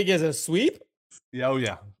 big as a sweep? Yeah, oh,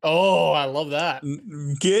 yeah. Oh, I love that.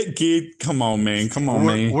 Come on, man.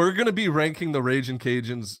 We're going to be ranking the Raging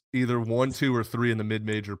Cajuns either 1, 2, or 3 in the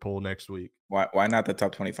mid-major poll next week. Why not the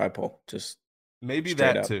top 25 poll? Just maybe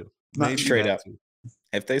that up. Too. Maybe straight up. Too.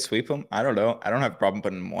 If they sweep them, I don't know. I don't have a problem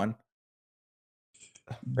putting them 1.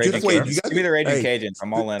 Give me the Raging Cajuns.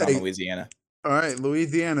 I'm all in on Louisiana. All right,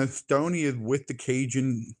 Louisiana. Stoney is with the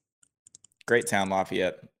Cajun. Great town,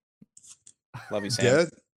 Lafayette. Love you, Sam.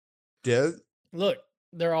 Dead. Look,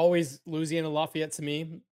 they're always Louisiana Lafayette to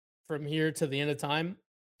me from here to the end of time.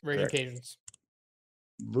 Raging Cajuns.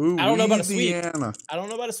 Louisiana. I don't know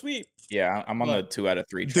about a sweep. Yeah, I'm on the 2 out of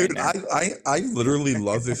 3 train. Dude, I literally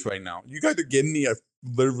love this right now. You guys are getting me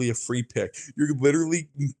literally a free pick. You're literally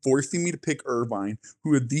forcing me to pick Irvine,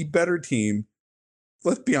 who is the better team.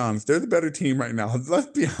 Let's be honest. They're the better team right now. Let's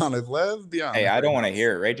be honest. Hey, I don't want to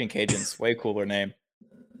hear it. Raging Cajuns, way cooler name.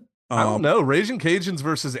 I don't know. Raging Cajuns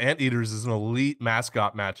versus Anteaters is an elite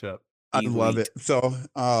mascot matchup. I love it. So,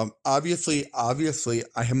 obviously, I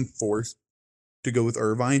am forced to go with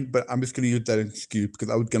Irvine, but I'm just going to use that excuse because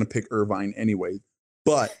I was going to pick Irvine anyway.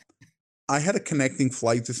 But I had a connecting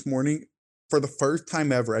flight this morning. For the first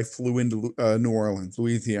time ever, I flew into New Orleans,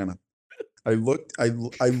 Louisiana. I looked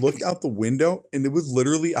out the window, and it was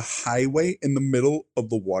literally a highway in the middle of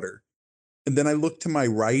the water. And then I looked to my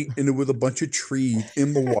right, and it was a bunch of trees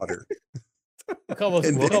in the water. We call those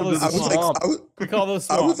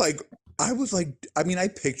swamps. I was like, I mean, I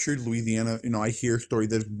pictured Louisiana. You know, I hear a story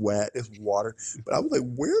that's wet, it's water, but I was like,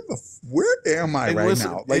 where am I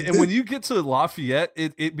now? Like, and when you get to Lafayette,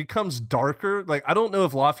 it becomes darker. Like, I don't know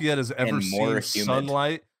if Lafayette has ever seen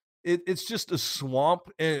sunlight. It's just a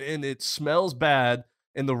swamp, and it smells bad,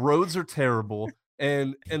 and the roads are terrible,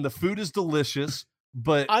 and the food is delicious.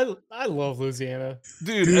 But I love Louisiana,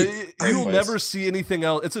 dude. You'll never see anything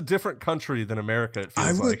else. It's a different country than America. It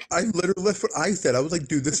feels like. I literally, that's what I said. I was like,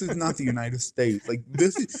 dude, this is not the United States. Like,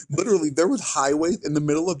 this is literally, there was highways in the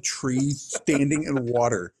middle of trees, standing in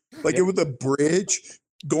water. Like, it was a bridge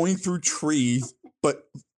going through trees, but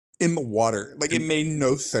in the water. Like, it made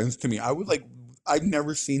no sense to me. I was like, I've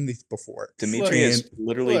never seen this before. Dimitri has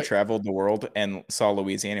literally traveled the world and saw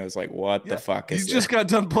Louisiana. It was like, what the fuck is You just got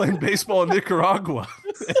done playing baseball in Nicaragua.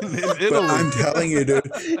 in Italy. But I'm telling you, dude,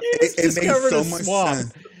 it made so much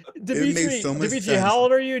sense. Dimitri, how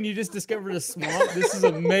old are you? And you just discovered a swamp? This is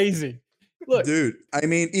amazing. Look, dude, I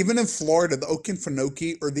mean, even in Florida, the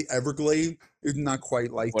Okefenokee or the Everglades is not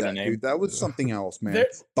quite like that, dude. That was something else, man.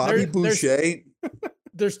 Bobby Boucher.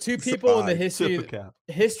 There's 2 people in the history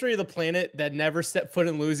of the planet that never stepped foot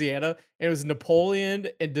in Louisiana, and it was Napoleon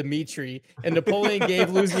and Dimitri. And Napoleon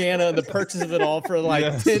gave Louisiana the purchase of it all for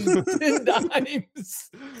like 10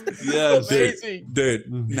 dimes. Yes. Amazing.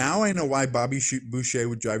 Dude, now I know why Bobby Boucher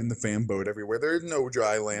was driving the fan boat everywhere. There's no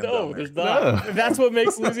dry land No, down there. there's not. No. That's what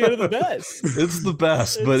makes Louisiana the best. It's the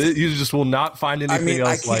best, but you just will not find anything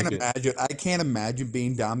else like it. I can't imagine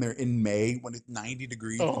being down there in May when it's 90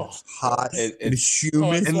 degrees and Oh. it's hot and it's Oh,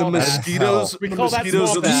 humid. it's And the swamp ass. mosquitoes, We the call that mosquitoes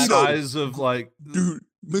are swamp the ass. size of like, Dude,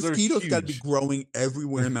 mosquitoes got to be huge. growing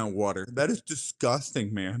everywhere in that water. That is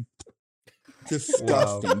disgusting, man.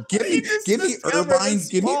 Disgusting. Give me Irvine.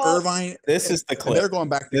 Give me Irvine. This is the And they're clip. going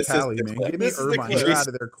back to This is Cali, the man. clip. Give me This is the Irvine. clip. They're out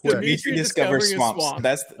of there quick. Dimitri discovering discovers a swamps. swamp.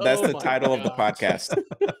 That's Oh the my title of the gosh. podcast.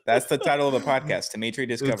 That's the title of the podcast. Dimitri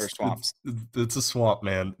discovers swamps. It's a swamp,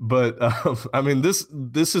 man. But I mean, this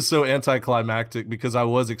is so anticlimactic because I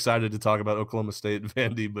was excited to talk about Oklahoma State and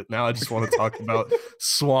Vandy, but now I just want to talk about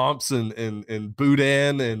swamps and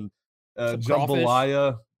Boudin and Some crawfish.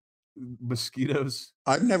 jambalaya, mosquitoes.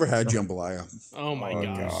 I've never had jambalaya. Oh my Oh,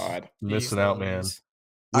 gosh. God. Missing Jeez out, man. Louise.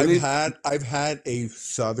 We I've had a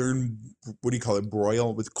southern, what do you call it,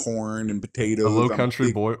 broil with corn and potatoes. A low I'm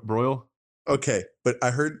country big- broil. Okay, but I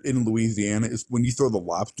heard in Louisiana is when you throw the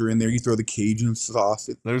lobster in there, you throw the Cajun sauce.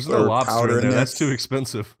 There's no or lobster powder in there. That's too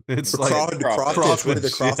expensive. It's The like crawfish. What are the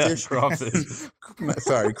crawfish, crawfish? yeah,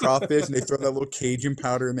 Sorry, crawfish, and they throw that little Cajun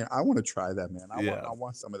powder in there. I want to try that, man. Yeah. I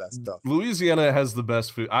want some of that stuff. Louisiana has the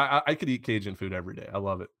best food. I could eat Cajun food every day. I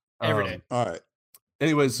love it. Every day. All right.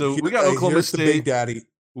 Anyway, so we Here- got Oklahoma here's the Big State. Daddy.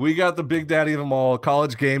 We got the big daddy of them all.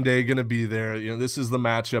 College game day going to be there. You know, this is the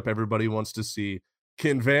matchup everybody wants to see.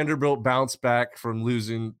 Can Vanderbilt bounce back from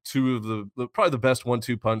losing two of the probably the best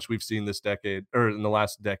 1-2 punch we've seen this decade or in the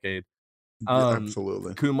last decade? Yeah,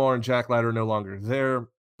 absolutely. Kumar and Jack Leiter are no longer there,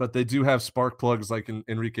 but they do have spark plugs like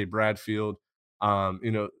Enrique Bradfield. You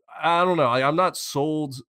know, I don't know. I'm not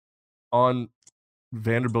sold on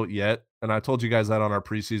Vanderbilt yet, and I told you guys that on our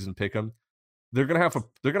preseason pick'em. They're gonna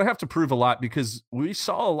have to prove a lot because we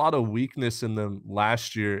saw a lot of weakness in them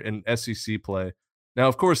last year in SEC play. Now,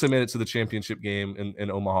 of course, they made it to the championship game in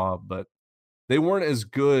Omaha, but they weren't as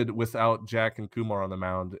good without Jack and Kumar on the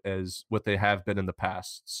mound as what they have been in the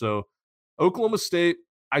past. So Oklahoma State,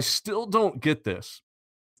 I still don't get this,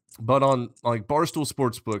 but on like Barstool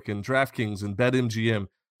Sportsbook and DraftKings and BetMGM,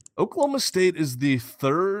 Oklahoma State has the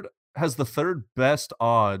third best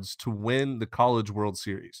odds to win the College World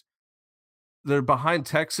Series. They're behind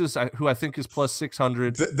Texas, who I think is plus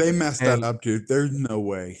 600. They messed that up, dude. There's no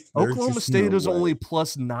way. There's Oklahoma just State no is way. only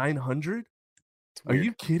plus 900. Are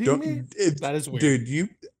you kidding me? That is weird. Dude.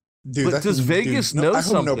 But that's does dude, Vegas no, know I hope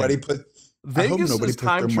something? nobody put. I hope Vegas nobody is put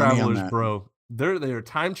time their money on travelers, that. bro. They're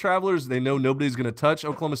time travelers. They know nobody's going to touch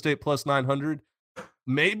Oklahoma State plus 900.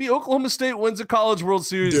 Maybe Oklahoma State wins a College World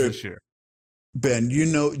Series Dude. this year. Ben, you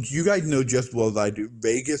guys know just as well as I do.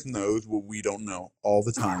 Vegas knows what we don't know all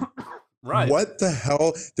the time. Right. What the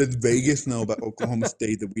hell does Vegas know about Oklahoma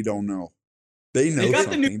State that we don't know? They know They got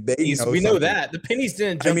the something. new They pennies. know We know something. that. The pennies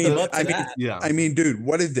didn't jump them up to that. Yeah. I mean, dude,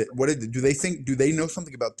 what is it? What is it? Do they know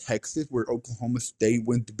something about Texas where Oklahoma State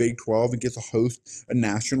wins the Big 12 and gets to host a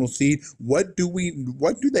national seed? What do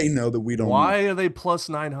they know that we don't Why know? are they plus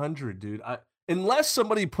 900, dude? Unless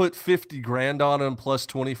somebody put 50 grand on them plus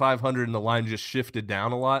 2,500 and the line just shifted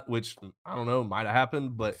down a lot, which I don't know, might have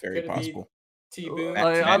happened, but Very Could it be possible. T-Boone.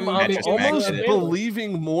 I'm Magic almost Magic.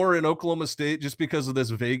 believing more in Oklahoma State just because of this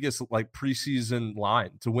Vegas like preseason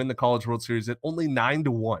line to win the College World Series at only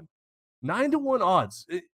 9-1. 9-1 odds.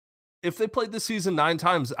 If they played this season 9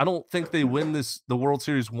 times, I don't think they win the World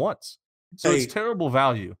Series once. So Hey. it's terrible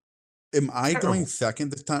value. Am I Terrible. going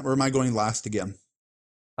second this time or am I going last again?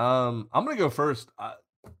 I'm gonna go first.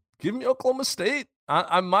 Give me Oklahoma State.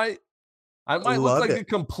 I might look love like it. a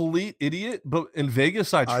complete idiot, but in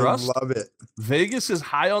Vegas, I trust. I love it. Vegas is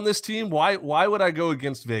high on this team. Why would I go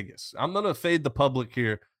against Vegas? I'm gonna fade the public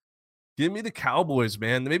here. Give me the Cowboys,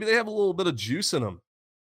 man. Maybe they have a little bit of juice in them.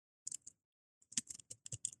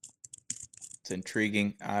 It's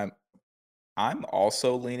intriguing. I'm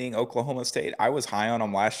also leaning Oklahoma State. I was high on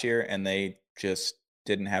them last year, and they just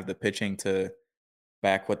didn't have the pitching to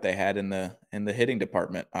back what they had in the hitting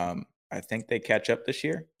department. I think they catch up this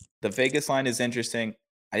year. The Vegas line is interesting.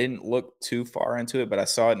 I didn't look too far into it, but I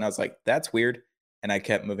saw it and I was like, that's weird. And I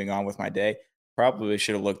kept moving on with my day. Probably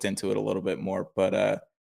should have looked into it a little bit more. But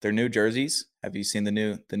their new jerseys. Have you seen the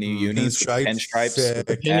new unis? with Pinstripes, pinstripes with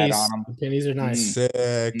the sick. cat Pennies. on them. The pennies are nice. Sick.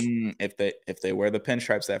 If they wear the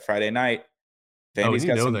pinstripes that Friday night, Oh, Vandy's you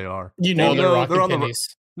got know some. they are. You know Well, they're no, rocking they're on the ro-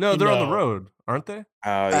 pennies. No, You they're on the know. road, aren't they? Oh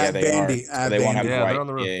yeah, At they Vandy, are. at They won't have Vandy. Yeah, the they're right. on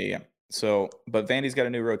the road. Yeah. So, but Vandy's got a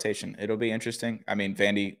new rotation. It'll be interesting. I mean,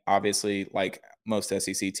 Vandy obviously, like most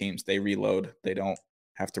SEC teams, they reload. They don't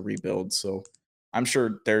have to rebuild. So, I'm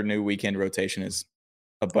sure their new weekend rotation is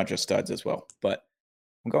a bunch of studs as well. But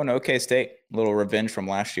I'm going to OK State. A little revenge from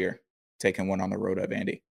last year, taking one on the road at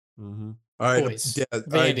Vandy. Mm-hmm. All right, Boys, Des, all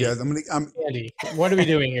right, Vandy. Des, Andy, what are we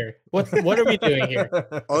doing here? What are we doing here?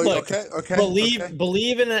 Oh, Look, okay.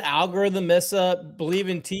 Believe in an algorithm mess up. Believe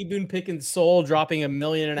in T Boone Pickens' soul dropping $1.5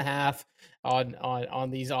 million on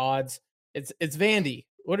these odds. It's Vandy.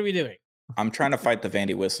 What are we doing? I'm trying to fight the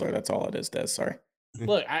Vandy Whistler. That's all it is, Des. Sorry.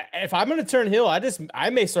 Look, if I'm going to turn heel, I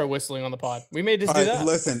may start whistling on the pod. We may just All do right, that.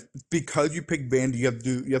 listen, because you picked Vandy,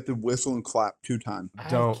 you have to whistle and clap 2 times.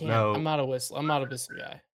 Don't know. I'm not a whistle. I'm not a whistle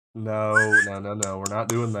guy. No. We're not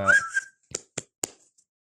doing that.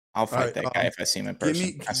 I'll fight that guy if I see him in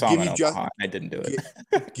person. I saw him in Omaha. I didn't do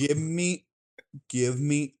it. Give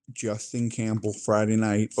me Justin Campbell Friday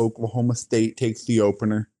night. Oklahoma State takes the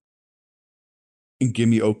opener. And give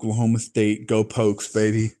me Oklahoma State. Go Pokes,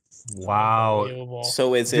 baby. Wow.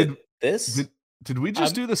 So is it this? Did we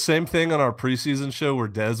just do the same thing on our preseason show where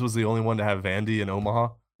Dez was the only one to have Vandy in Omaha?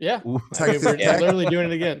 Yeah. Ooh. We're literally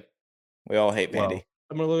doing it again. We all hate Vandy. Wow.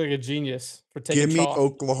 I'm going to look like a genius for taking Give me chalk.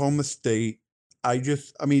 Oklahoma State.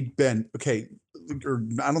 Ben, okay, or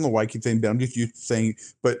I don't know why I keep saying Ben, I'm just used to saying,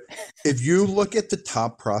 but if you look at the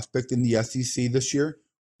top prospect in the SEC this year,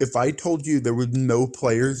 if I told you there were no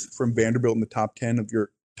players from Vanderbilt in the top 10 of your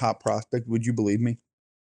top prospect, would you believe me?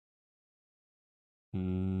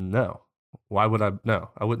 No. Why would I? No,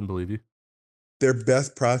 I wouldn't believe you. Their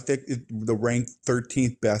best prospect is the ranked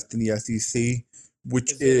 13th best in the SEC,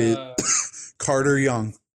 which is Carter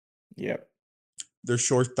Young. Yep. Their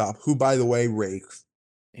shortstop, who, by the way, rakes.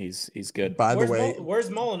 He's good. Where's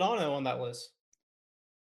Molinano on that list?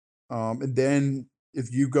 And then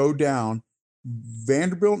if you go down,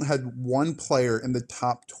 Vanderbilt had one player in the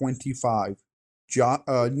top 25.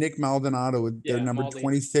 Nick Maldonado is their number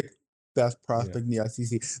 26 best prospect in the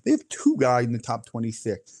SEC. They have 2 guys in the top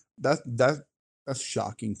 26. That's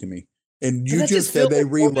shocking to me. And you just said they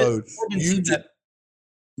reload.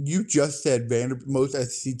 You just said most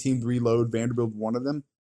SEC teams reload. Vanderbilt one of them.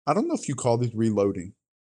 I don't know if you call this reloading.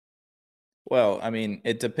 Well, I mean,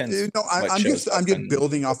 it depends. No, I'm just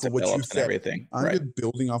building off of what you said. Everything. I'm just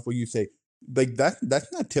building off what you say. Like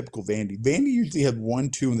that's not typical Vandy. Vandy usually had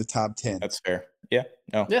 1-2 in the top 10. That's fair. Yeah.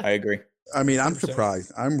 No, I agree. I mean, I'm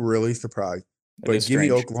surprised. I'm really surprised. But give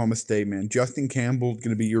me Oklahoma State, man. Justin Campbell's going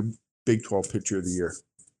to be your Big 12 pitcher of the year.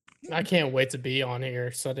 I can't wait to be on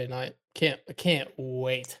here Sunday night. I can't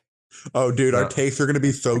wait. Oh, dude, our takes are going to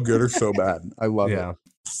be so good or so bad. I love it.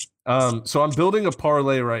 So I'm building a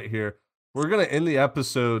parlay right here. We're going to end the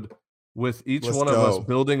episode with each one of us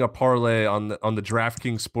building a parlay on the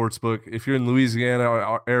DraftKings Sportsbook. If you're in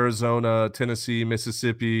Louisiana, Arizona, Tennessee,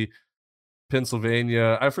 Mississippi,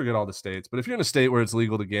 Pennsylvania, I forget all the states, but if you're in a state where it's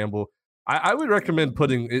legal to gamble, I would recommend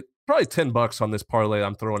putting it probably $10 on this parlay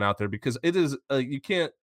I'm throwing out there because it is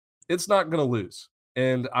it's not going to lose.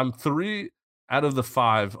 And I'm 3 out of the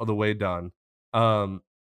 5 of the way done.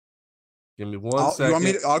 Give me one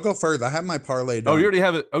second. I'll go first. I have my parlay done. Oh, you already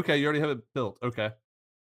have it. Okay, you already have it built. Okay.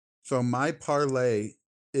 So my parlay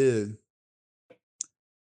is,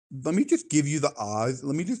 let me just give you the odds.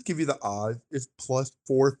 It's plus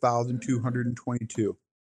 4,222.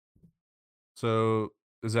 So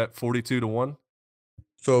is that 42-1?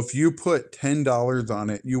 So if you put $10 on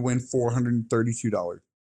it, you win $432.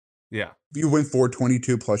 Yeah. You win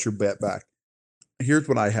 $422 plus your bet back. Here's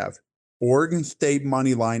what I have. Oregon State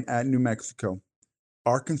money line at New Mexico.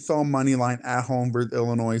 Arkansas money line at home versus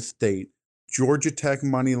Illinois State. Georgia Tech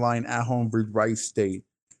money line at home versus Rice State.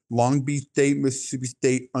 Long Beach State, Mississippi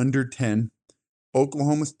State under 10.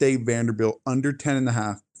 Oklahoma State, Vanderbilt under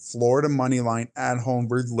 10.5. Florida money line at home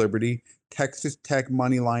versus Liberty. Texas Tech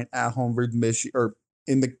money line at home versus Michigan, or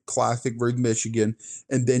in the Classic versus Michigan.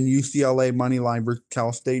 And then UCLA money line versus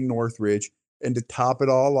Cal State Northridge. And to top it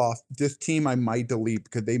all off, this team I might delete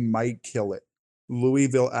because they might kill it.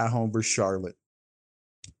 Louisville at home versus Charlotte.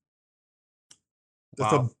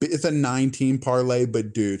 Wow. It's a 9-team parlay,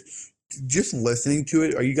 but dude, just listening to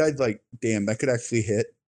it, are you guys like, damn, that could actually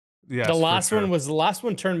hit? Yeah. The last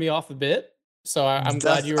one turned me off a bit. So I'm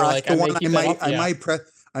glad you were like, I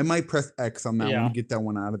might press X on that one to get that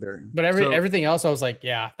one out of there. But everything else, I was like,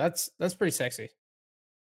 yeah, that's pretty sexy.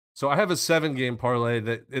 So I have a 7-game parlay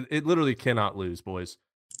that it literally cannot lose, boys.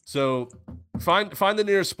 So find the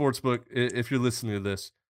nearest sportsbook if you're listening to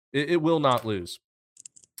this. It will not lose.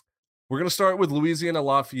 We're going to start with Louisiana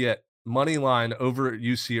Lafayette money line over at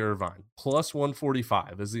UC Irvine. Plus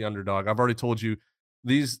 145 is the underdog. I've already told you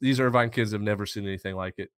these Irvine kids have never seen anything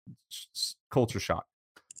like it. Culture shock.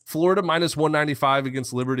 Florida minus 195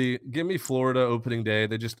 against Liberty. Give me Florida opening day.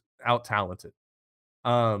 They just out-talented.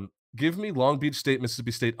 Give me Long Beach State,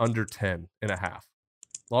 Mississippi State under 10.5.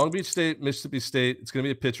 Long Beach State, Mississippi State. It's going to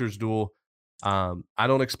be a pitcher's duel. I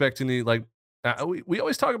don't expect any we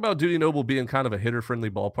always talk about Dudy Noble being kind of a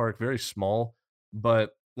hitter-friendly ballpark, very small,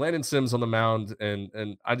 but Landon Sims on the mound,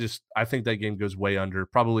 and I think that game goes way under,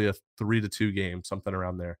 probably a 3-2 game, something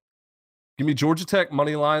around there. Give me Georgia Tech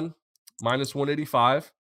money line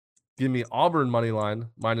 -185. Give me Auburn money line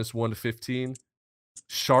 -115.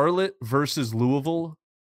 Charlotte versus Louisville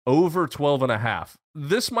over 12.5.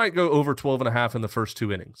 This might go over 12.5 in the first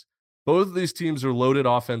 2 innings. Both of these teams are loaded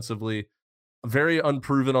offensively, very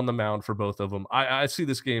unproven on the mound for both of them. I see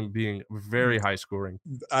this game being very high scoring.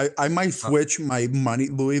 I might switch my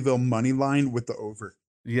Louisville money line with the over.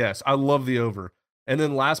 Yes, I love the over. And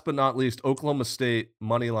then last but not least, Oklahoma State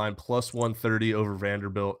money line +130 over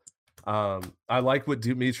Vanderbilt. I like what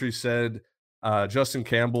Dimitri said. Justin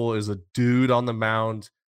Campbell is a dude on the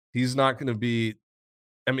mound. He's not going to be,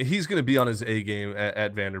 he's going to be on his A game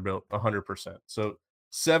at Vanderbilt 100%. So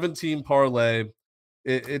 17 parlay.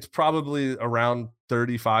 It's probably around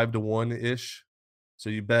 35 to 1-ish. So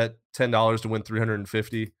you bet $10 to win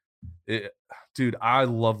 350. Dude, I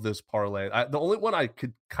love this parlay. The only one I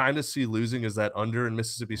could kind of see losing is that under in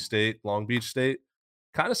Mississippi State, Long Beach State.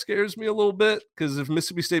 Kind of scares me a little bit because if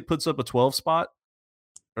Mississippi State puts up a 12 spot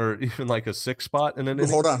or even like a 6 spot in an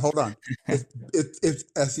inning. Hold on. It's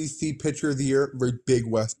SEC pitcher of the year, Big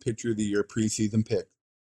West pitcher of the year preseason pick.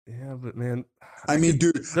 Yeah, but man,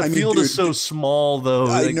 dude, the field is so small though.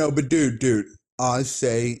 I know, but dude, I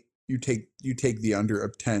say you take the under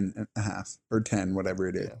of 10.5 or 10, whatever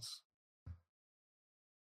it is.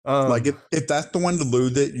 Yes. Like if that's the one to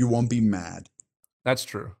lose it, you won't be mad. That's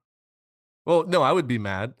true. Well, no, I would be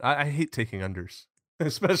mad. I hate taking unders,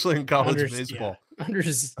 especially in college baseball. Yeah.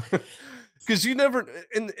 Unders. Because you never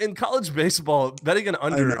in college baseball betting an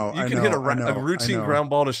under, you can hit a routine ground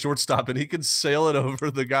ball to shortstop, and he can sail it over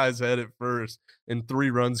the guy's head at first, and 3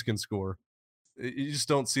 runs can score. You just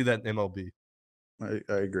don't see that in MLB. I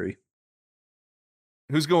agree.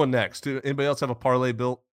 Who's going next? Anybody else have a parlay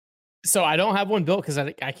built? So I don't have one built because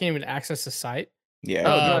I can't even access the site.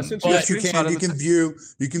 Yeah. Yes, you can. You can view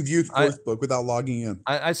Sportsbook without logging in.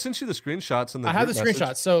 I sent you the screenshots. I have the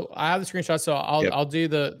screenshots. So I'll do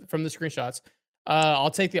from the screenshots.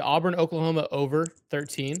 I'll take the Auburn Oklahoma over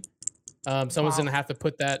 13. Someone's gonna have to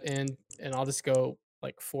put that in, and I'll just go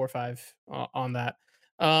like 4 or 5 on that.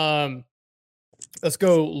 Let's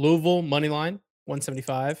go Louisville money line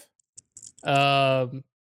 175.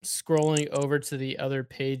 Scrolling over to the other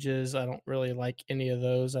pages, I don't really like any of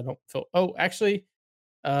those. I don't feel. Oh, actually,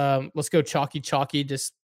 let's go chalky.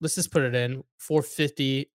 Let's just put it in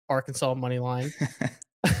 450 Arkansas money line.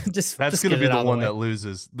 That's going to be the one that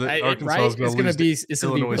loses. Arkansas is going to lose. It's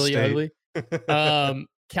going to be really ugly.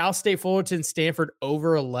 Cal State Fullerton Stanford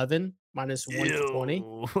over 11 -120.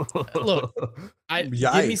 Look,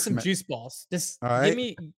 give me some juice balls. Just give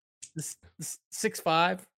me this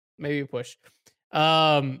 6-5, maybe a push.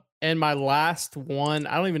 And my last one,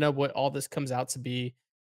 I don't even know what all this comes out to be.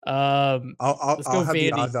 I'll have Vandy.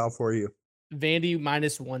 The odds out for you. Vandy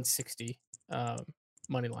 -160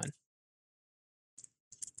 money line.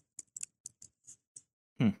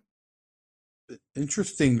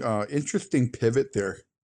 Interesting pivot there.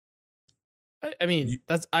 I mean,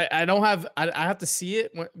 that's I don't have I have to see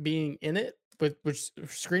it being in it with which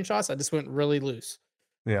screenshots. I just went really loose.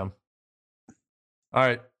 Yeah. All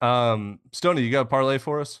right. Stoney, you got a parlay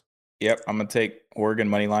for us? Yep. I'm going to take Oregon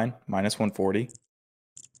money line -140.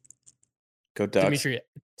 Go Ducks.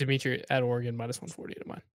 Dimitri at Oregon -140 to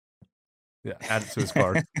mine. Yeah. Add it to his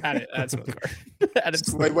card. add it to the card.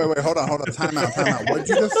 Wait. Hold on. Time out. What did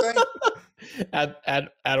you just say?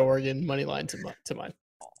 Add Oregon money line to mine.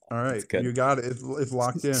 All right. You got it. It's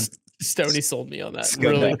locked in. Stoney sold me on that.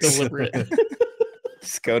 Really deliberate.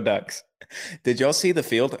 Go Ducks. Did y'all see the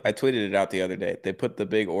field? I tweeted it out the other day. They put the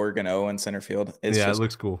big Oregon O in center field. It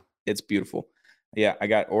looks cool. It's beautiful. Yeah, I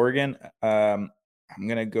got Oregon. I'm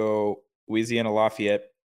going to go Louisiana Lafayette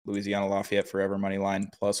forever money line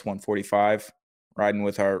 +145. Riding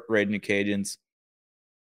with our Raging Cajuns.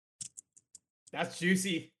 That's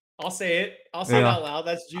juicy. I'll say it. I'll say it out loud.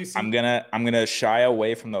 That's juicy. I'm gonna shy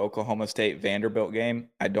away from the Oklahoma State Vanderbilt game.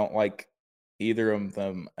 I don't like either of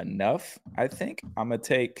them enough. I think I'm gonna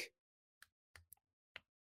take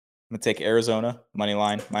Arizona money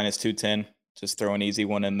line -210. Just throw an easy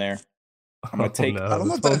one in there. I'm gonna take. I don't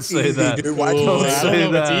know if that's easy, dude. Why don't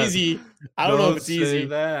say that? It's easy. I don't know if it's easy.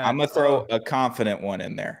 I'm gonna throw a confident one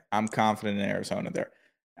in there. I'm confident in Arizona there.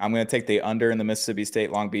 I'm gonna take the under in the Mississippi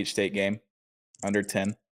State Long Beach State game, under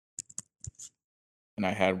 10. And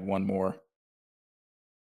I had one more.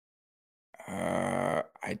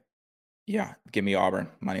 Give me Auburn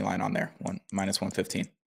money line on there, -115.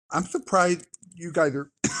 I'm surprised you guys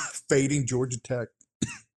are fading Georgia Tech.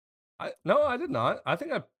 No, I did not. I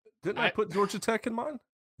think I put Georgia Tech in mine.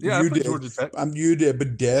 Yeah, I put Georgia Tech. You did,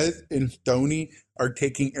 but Dez and Stoney are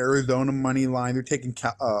taking Arizona money line. They're taking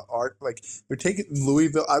they're taking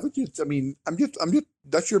Louisville.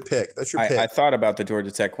 That's your pick. That's your pick. I thought about the Georgia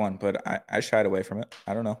Tech one, but I shied away from it.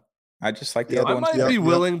 I don't know. I just like the other ones. I might be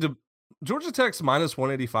willing to. Georgia Tech's minus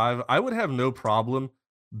 185. I would have no problem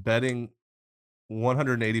betting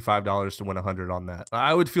 $185 to win 100 on that.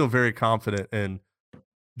 I would feel very confident in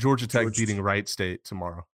Georgia Tech beating Wright State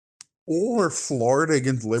tomorrow. Or Florida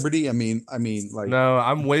against Liberty. No,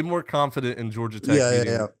 I'm way more confident in Georgia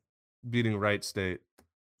Tech beating Wright State.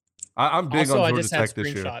 I'm big on Georgia Tech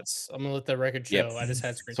this year. I'm gonna let the record show. Yep. I just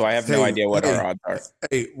had screenshots. So I have no idea what our odds are.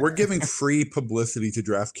 Hey, we're giving free publicity to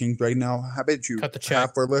DraftKings right now. How about you? Cut the check.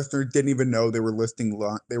 Half our listeners didn't even know they were listing.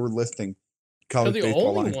 They were listing college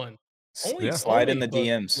baseball only lines. One. Slide in the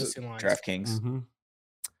DMs, DraftKings. Mm-hmm.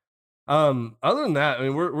 Other than that, I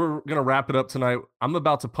mean, we're gonna wrap it up tonight. I'm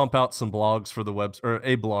about to pump out some blogs for the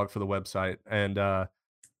a blog for the website, and I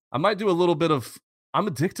might do a little bit of. I'm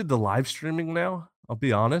addicted to live streaming now. I'll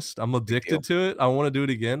be honest. I'm addicted to it. I want to do it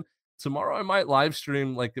again. Tomorrow I might live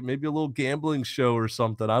stream like maybe a little gambling show or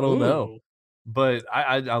something. I don't know. But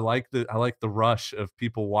I like the rush of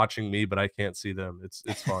people watching me, but I can't see them. It's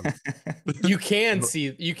fun. You can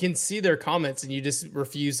see their comments and you just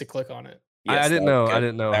refuse to click on it. Yes, I didn't know.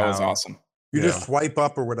 That was awesome. You just swipe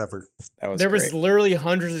up or whatever. There was literally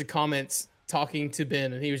hundreds of comments talking to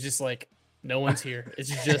Ben, and he was just like, "No one's here. It's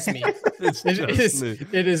just me.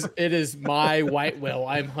 It is my white whale.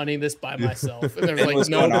 I'm hunting this by myself." And there's like,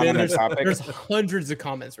 "No, Ben, there's hundreds of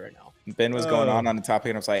comments right now." Ben was going on the topic,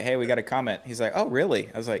 and I was like, "Hey, we got a comment." He's like, "Oh, really?"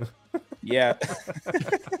 I was like, "Yeah."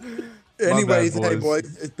 Anyways, hey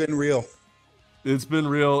boys, it's been real. It's been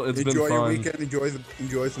real. It's been fun. Enjoy your weekend.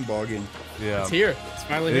 Enjoy some ball games. Yeah, it's here. It's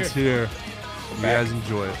finally here. It's here. You guys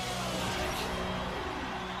enjoy it.